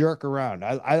biggest jerk around.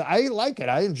 I like it.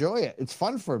 I enjoy it. It's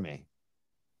fun for me.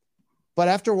 But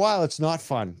after a while, it's not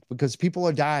fun because people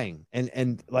are dying.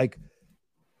 And like,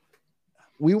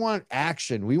 we want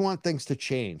action. We want things to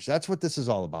change. That's what this is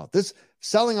all about. This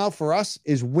selling out for us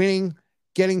is winning,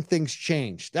 getting things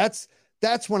changed. That's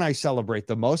when I celebrate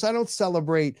the most. I don't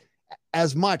celebrate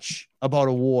as much about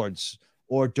awards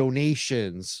or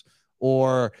donations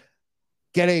or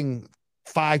getting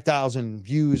 5,000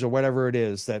 views or whatever it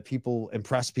is that people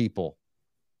impress people.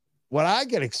 What I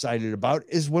get excited about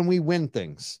is when we win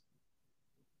things.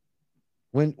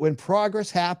 When progress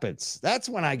happens, that's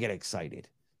when I get excited.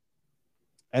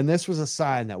 And this was a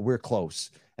sign that we're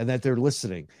close and that they're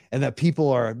listening and that people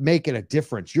are making a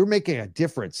difference. You're making a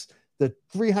difference. The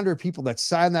 300 people that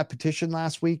signed that petition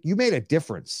last week, you made a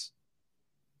difference.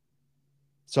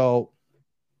 So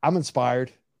I'm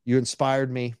inspired. You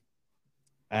inspired me.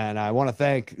 And I want to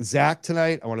thank Zach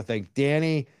tonight. I want to thank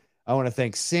Danny. I want to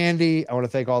thank Sandy. I want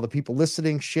to thank all the people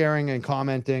listening, sharing, and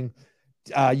commenting.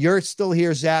 You're still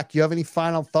here, Zach. Do you have any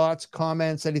final thoughts,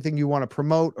 comments, anything you want to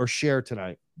promote or share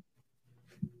tonight?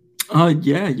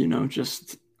 Yeah,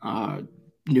 just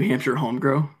New Hampshire home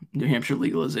grow, New Hampshire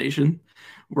legalization.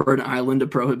 We're an island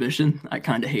of prohibition. I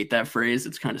kind of hate that phrase.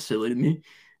 It's kind of silly to me.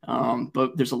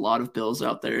 But there's a lot of bills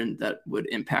out there that would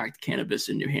impact cannabis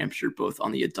in New Hampshire, both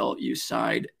on the adult use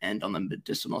side and on the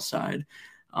medicinal side.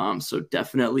 So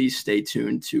definitely stay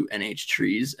tuned to NH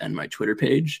Trees and my Twitter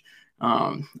page.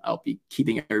 I'll be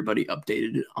keeping everybody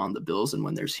updated on the bills and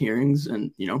when there's hearings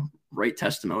and, write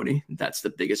testimony. That's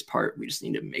the biggest part. We just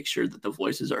need to make sure that the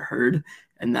voices are heard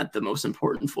and that the most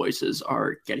important voices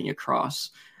are getting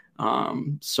across.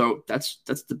 So that's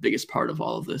the biggest part of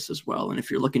all of this as well. And if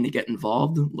you're looking to get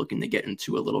involved, looking to get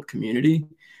into a little community,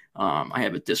 I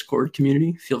have a Discord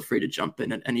community. Feel free to jump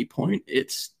in at any point.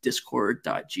 It's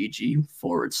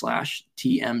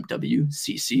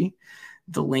discord.gg/TMWCC.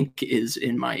 The link is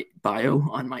in my bio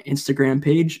on my Instagram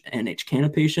page, NH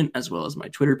Cannapatient, as well as my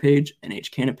Twitter page, NH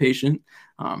Cannapatient.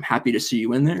 Happy to see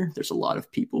you in there. There's a lot of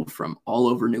people from all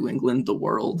over New England, the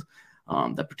world,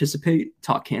 that participate,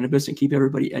 talk cannabis, and keep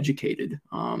everybody educated,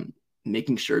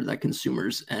 making sure that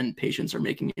consumers and patients are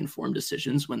making informed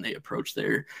decisions when they approach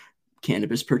their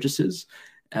cannabis purchases,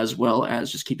 as well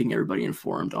as just keeping everybody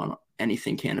informed on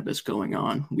anything cannabis going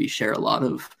on. We share a lot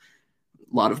of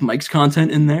Mike's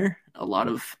content in there, a lot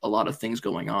of things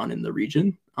going on in the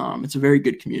region. It's a very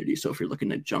good community. So if you're looking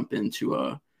to jump into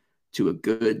a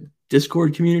good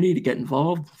Discord community to get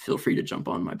involved, feel free to jump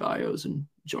on my bios and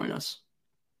join us.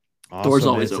 Awesome. Doors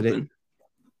always open.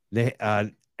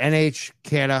 NH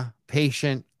Canna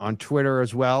Patient on Twitter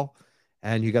as well.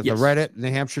 And you got the Reddit, New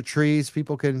Hampshire Trees.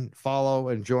 People can follow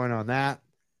and join on that.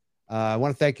 I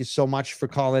want to thank you so much for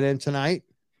calling in tonight.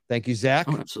 Thank you, Zach.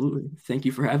 Oh, absolutely. Thank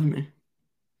you for having me.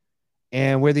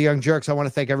 And we're the Young Jerks. I want to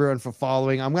thank everyone for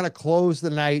following. I'm going to close the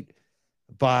night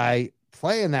by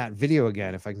playing that video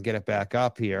again, if I can get it back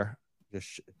up here. Of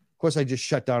course, I just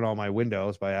shut down all my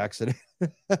windows by accident.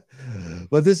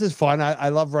 But this is fun. I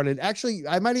love running. Actually,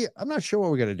 I'm not sure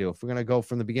what we're going to do. If we're going to go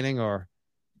from the beginning or...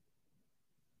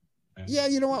 Yeah,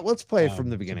 you know what? Let's play it from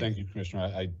the beginning. So thank you,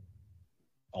 Commissioner.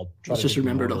 I'll try Let's to just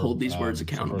remember to hold these words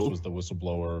accountable. So first was the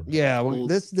whistleblower. Yeah, well,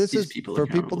 this is for accountable.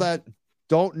 People that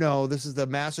don't know. This is the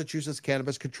Massachusetts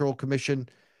Cannabis Control Commission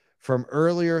from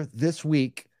earlier this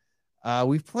week.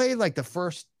 We've played like the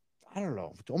first, I don't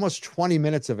know, almost 20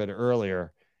 minutes of it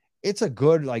earlier. It's a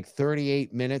good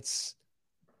 38 minutes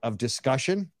of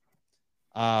discussion.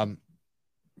 Where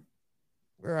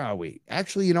are we?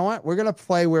 Actually, you know what? We're going to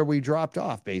play where we dropped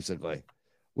off, basically.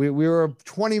 We were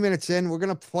 20 minutes in. We're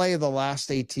going to play the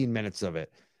last 18 minutes of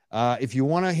it. If you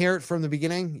want to hear it from the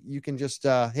beginning, you can just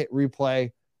hit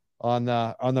replay on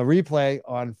the replay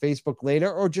on Facebook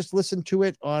later, or just listen to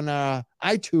it on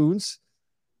iTunes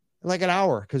in like an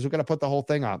hour, because we're going to put the whole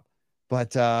thing up.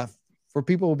 But for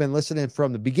people who've been listening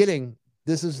from the beginning,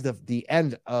 this is the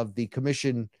end of the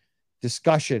commission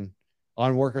discussion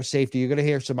on worker safety. You're going to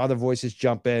hear some other voices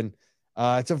jump in.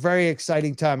 It's a very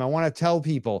exciting time. I want to tell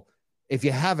people, if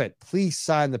you haven't, please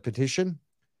sign the petition,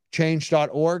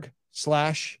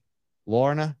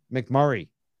 change.org/Lorna McMurray.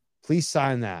 Please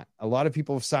sign that. A lot of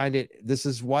people have signed it. This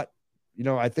is what,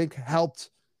 I think helped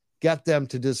get them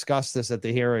to discuss this at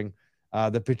the hearing.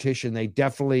 The petition, they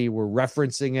definitely were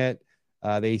referencing it.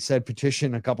 They said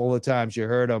petition a couple of times. You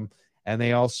heard them. And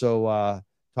they also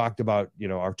talked about,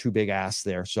 our two big asks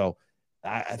there. So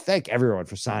I thank everyone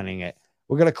for signing it.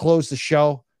 We're going to close the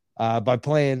show by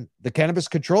playing the Cannabis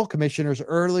Control Commissioners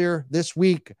earlier this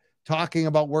week talking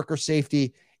about worker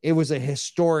safety. It was a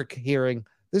historic hearing.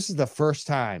 This is the first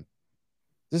time.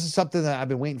 This is something that I've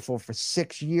been waiting for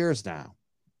 6 years now.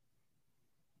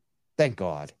 Thank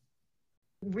God.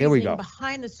 Here we go.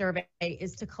 Behind the survey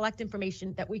is to collect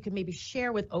information that we could maybe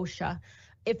share with OSHA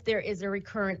if there is a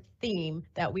recurrent theme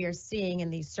that we are seeing in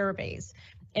these surveys.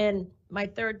 And my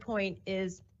third point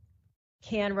is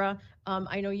CANRA.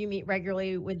 I know you meet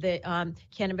regularly with the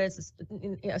Cannabis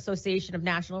Association of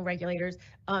National Regulators.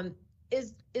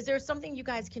 Is there something you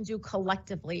guys can do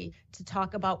collectively to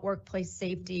talk about workplace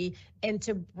safety and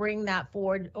to bring that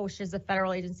forward? OSHA is a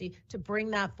federal agency, to bring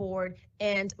that forward,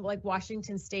 and like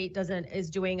Washington State is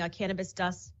doing a cannabis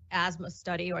dust asthma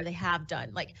study, or they have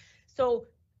done. So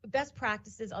best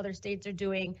practices other states are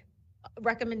doing,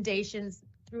 recommendations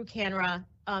through CANRA.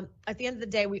 At the end of the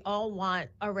day, we all want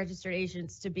our registered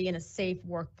agents to be in a safe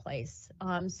workplace.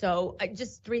 So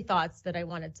just 3 thoughts that I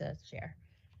wanted to share.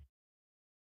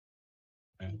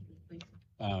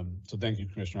 So thank you,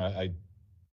 Commissioner.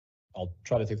 I'll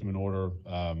try to take them in order.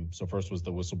 So first was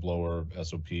the whistleblower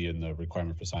SOP and the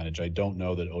requirement for signage. I don't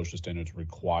know that OSHA standards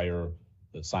require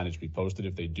that signage be posted.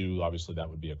 If they do, obviously that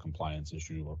would be a compliance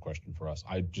issue or question for us.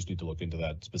 I just need to look into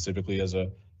that specifically as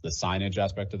the signage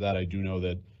aspect of that. I do know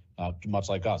that much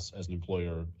like us as an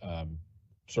employer,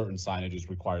 certain signage is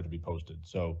required to be posted.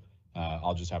 So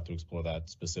I'll just have to explore that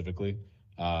specifically.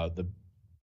 The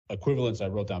equivalence, I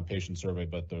wrote down patient survey,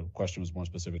 but the question was more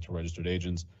specific to registered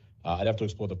agents. I'd have to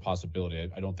explore the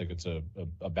possibility. I don't think it's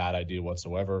a bad idea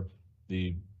whatsoever.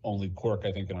 The only quirk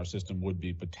I think in our system would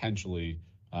be potentially,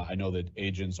 I know that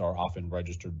agents are often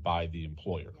registered by the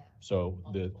employer. So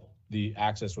the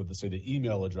access or the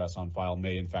email address on file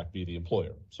may in fact be the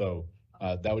employer. So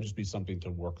that would just be something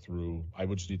to work through. I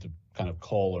would just need to kind of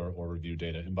call or review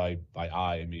data. And by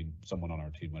I mean someone on our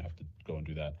team would have to go and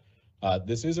do that.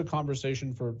 This is a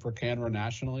conversation for CANRA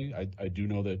nationally. I do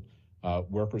know that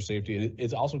worker safety, and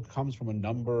it also comes from a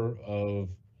number of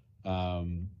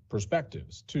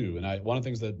perspectives too. And one of the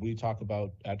things that we talk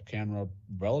about at CANRA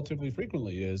relatively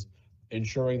frequently is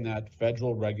ensuring that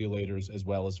federal regulators as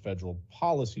well as federal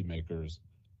policymakers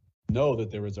know that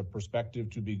there is a perspective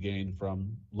to be gained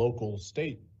from local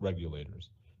state regulators.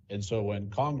 And so when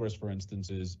Congress, for instance,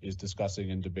 is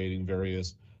discussing and debating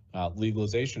various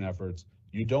legalization efforts,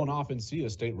 you don't often see a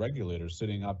state regulator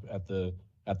sitting up at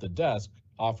the desk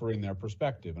offering their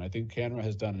perspective. And I think CANRA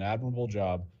has done an admirable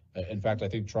job. In fact, I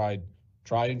think try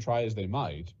as they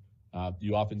might,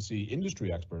 you often see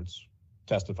industry experts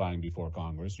testifying before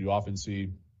Congress. You often see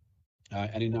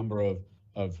any number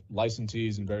of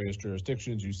licensees in various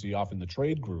jurisdictions. You see often the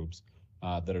trade groups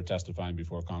that are testifying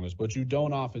before Congress, but you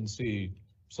don't often see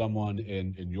someone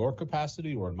in your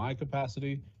capacity or in my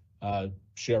capacity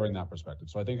sharing that perspective.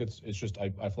 So I think it's just,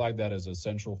 I flag that as a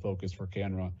central focus for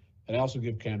CANRA. And I also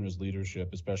give CANRA's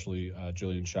leadership, especially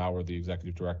Jillian Schauer, the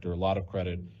executive director, a lot of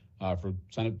credit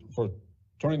for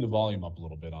turning the volume up a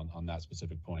little bit on that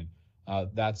specific point.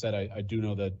 That said, I do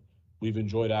know that we've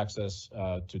enjoyed access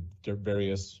to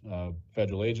various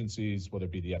federal agencies, whether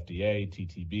it be the FDA,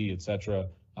 TTB, et cetera.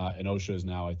 And OSHA is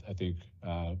now, I think,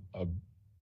 a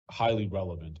highly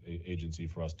relevant agency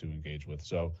for us to engage with.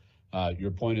 So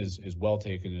your point is well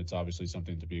taken. It's obviously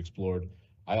something to be explored.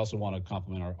 I also want to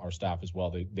compliment our staff as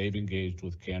well. They've engaged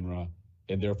with CANRA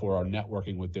and therefore are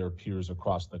networking with their peers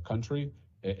across the country.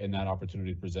 And that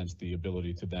opportunity presents the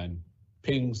ability to then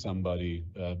ping somebody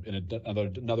in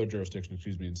another jurisdiction,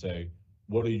 and say,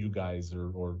 what are you guys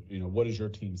or what is your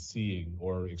team seeing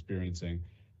or experiencing?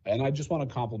 And I just want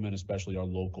to compliment especially our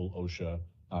local OSHA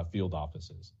field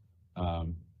offices.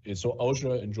 So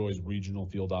OSHA enjoys regional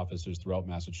field offices throughout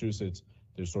Massachusetts.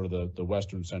 There's sort of the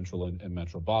Western, Central, and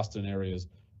Metro Boston areas.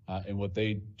 And what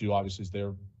they do, obviously, is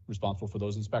they're responsible for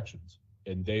those inspections.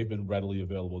 And they've been readily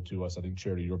available to us, I think,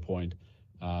 Chair, to your point,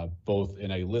 both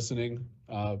in a listening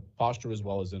posture as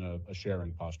well as in a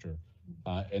sharing posture.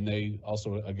 And they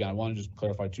also, again, I want to just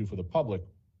clarify, too, for the public,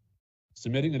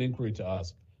 submitting an inquiry to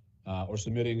us or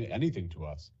submitting anything to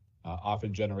us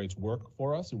often generates work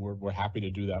for us, and we're happy to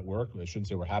do that work. I shouldn't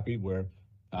say we're happy.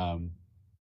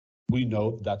 We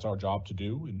know that's our job to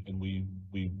do, and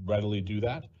we readily do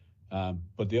that.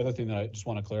 But the other thing that I just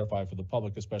want to clarify for the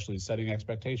public, especially, is setting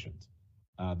expectations,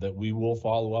 that we will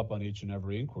follow up on each and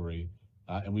every inquiry,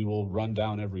 and we will run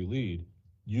down every lead.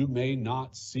 You may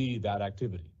not see that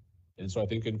activity. And so I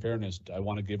think in fairness, I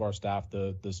want to give our staff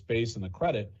the space and the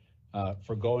credit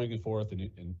for going forth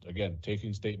and again,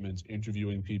 taking statements,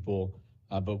 interviewing people.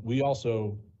 But we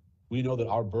know that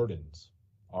our burdens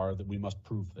are that we must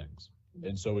prove things.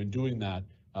 And so in doing that,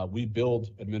 we build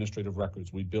administrative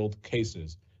records, we build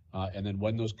cases, and then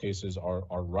when those cases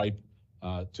are ripe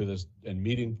to this and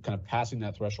meeting, kind of passing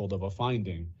that threshold of a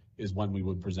finding, is when we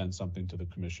would present something to the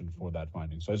commission for that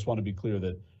finding. So I just want to be clear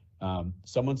that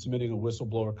someone submitting a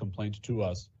whistleblower complaint to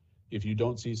us, if you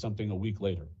don't see something a week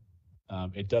later,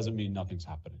 it doesn't mean nothing's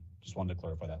happening. Just wanted to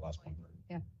clarify that last point.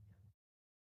 Yeah.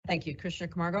 Thank you. Commissioner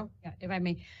Camargo? Yeah, if I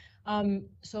may.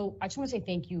 So I just want to say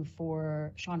thank you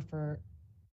for Sean for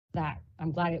that.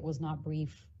 I'm glad it was not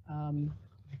brief. I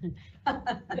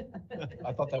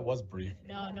thought that was brief.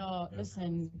 No,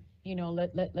 listen,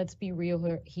 let's be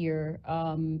real here.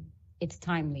 It's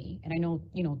timely. And I know,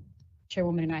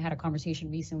 Chairwoman and I had a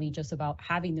conversation recently just about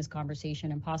having this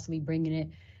conversation and possibly bringing it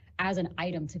as an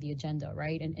item to the agenda,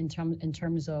 right? And in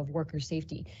terms of worker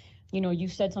safety. You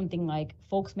said something like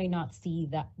folks may not see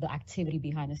the activity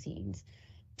behind the scenes.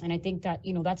 And I think that,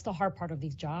 that's the hard part of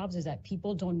these jobs, is that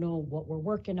people don't know what we're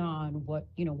working on, what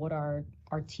our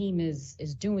team is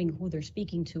doing, who they're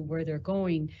speaking to, where they're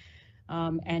going.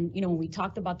 And, when we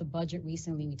talked about the budget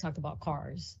recently, we talked about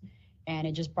cars. And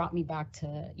it just brought me back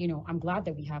to, I'm glad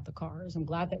that we have the cars. I'm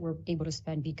glad that we're able to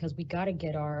spend, because we got to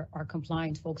get our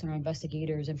compliance folks and our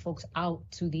investigators and folks out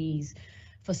to these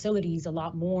facilities a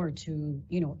lot more to,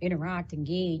 interact,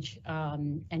 engage,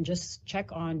 and just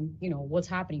check on, what's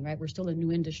happening, right? We're still a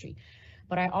new industry.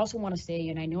 But I also want to say,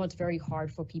 and I know it's very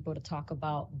hard for people to talk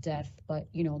about death, but,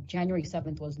 January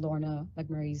 7th was Lorna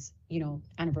McMurray's,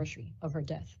 anniversary of her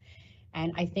death.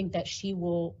 And I think that she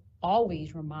will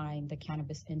always remind the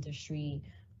cannabis industry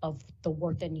of the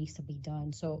work that needs to be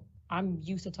done. So I'm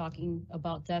used to talking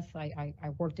about death. I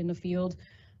worked in the field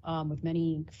with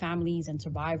many families and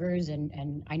survivors,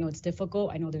 and I know it's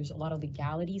difficult. I know there's a lot of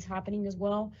legalities happening as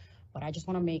well, but I just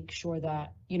want to make sure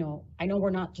that, I know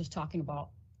we're not just talking about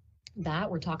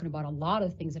that. We're talking about a lot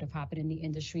of things that have happened in the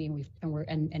industry,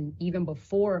 and even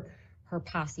before her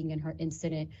passing and her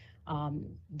incident,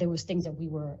 there was things that we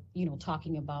were,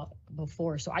 talking about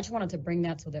before. So I just wanted to bring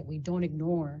that so that we don't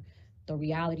ignore the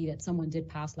reality that someone did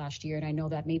pass last year. And I know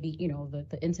that maybe,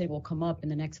 the incident will come up in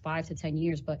the next 5 to 10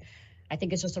 years, but I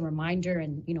think it's just a reminder.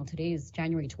 And, today is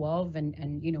January 12th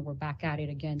and we're back at it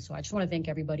again. So I just want to thank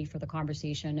everybody for the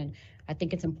conversation. And I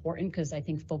think it's important because I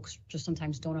think folks just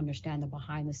sometimes don't understand the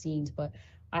behind the scenes, but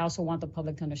I also want the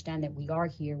public to understand that we are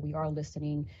here, we are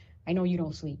listening. I know you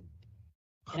don't sleep.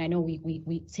 And I know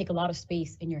we take a lot of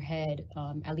space in your head.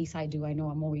 At least I do. I know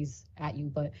I'm always at you,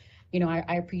 but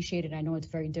I appreciate it. I know it's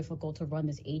very difficult to run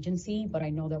this agency, but I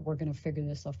know that we're going to figure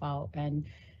this stuff out. And,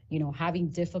 having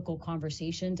difficult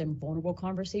conversations and vulnerable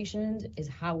conversations is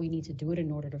how we need to do it in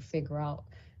order to figure out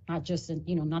not just,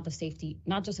 not the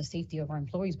safety of our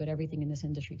employees, but everything in this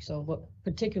industry. So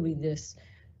particularly this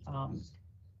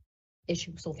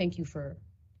issue. So thank you for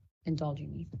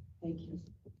indulging me. Thank you.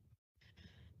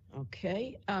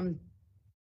 Okay.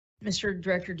 Mr.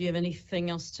 Director, do you have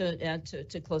anything else to add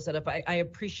to close that up? I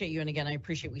appreciate you. And again, I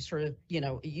appreciate we sort of,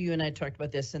 you and I talked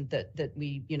about this and that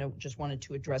we, just wanted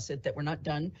to address it, that we're not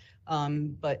done,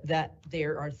 but that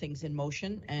there are things in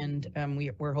motion. And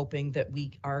we're hoping that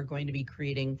we are going to be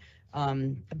creating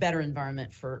a better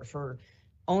environment for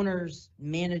owners,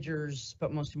 managers,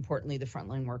 but most importantly, the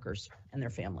frontline workers and their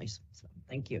families. So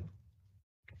thank you.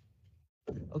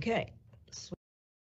 Okay.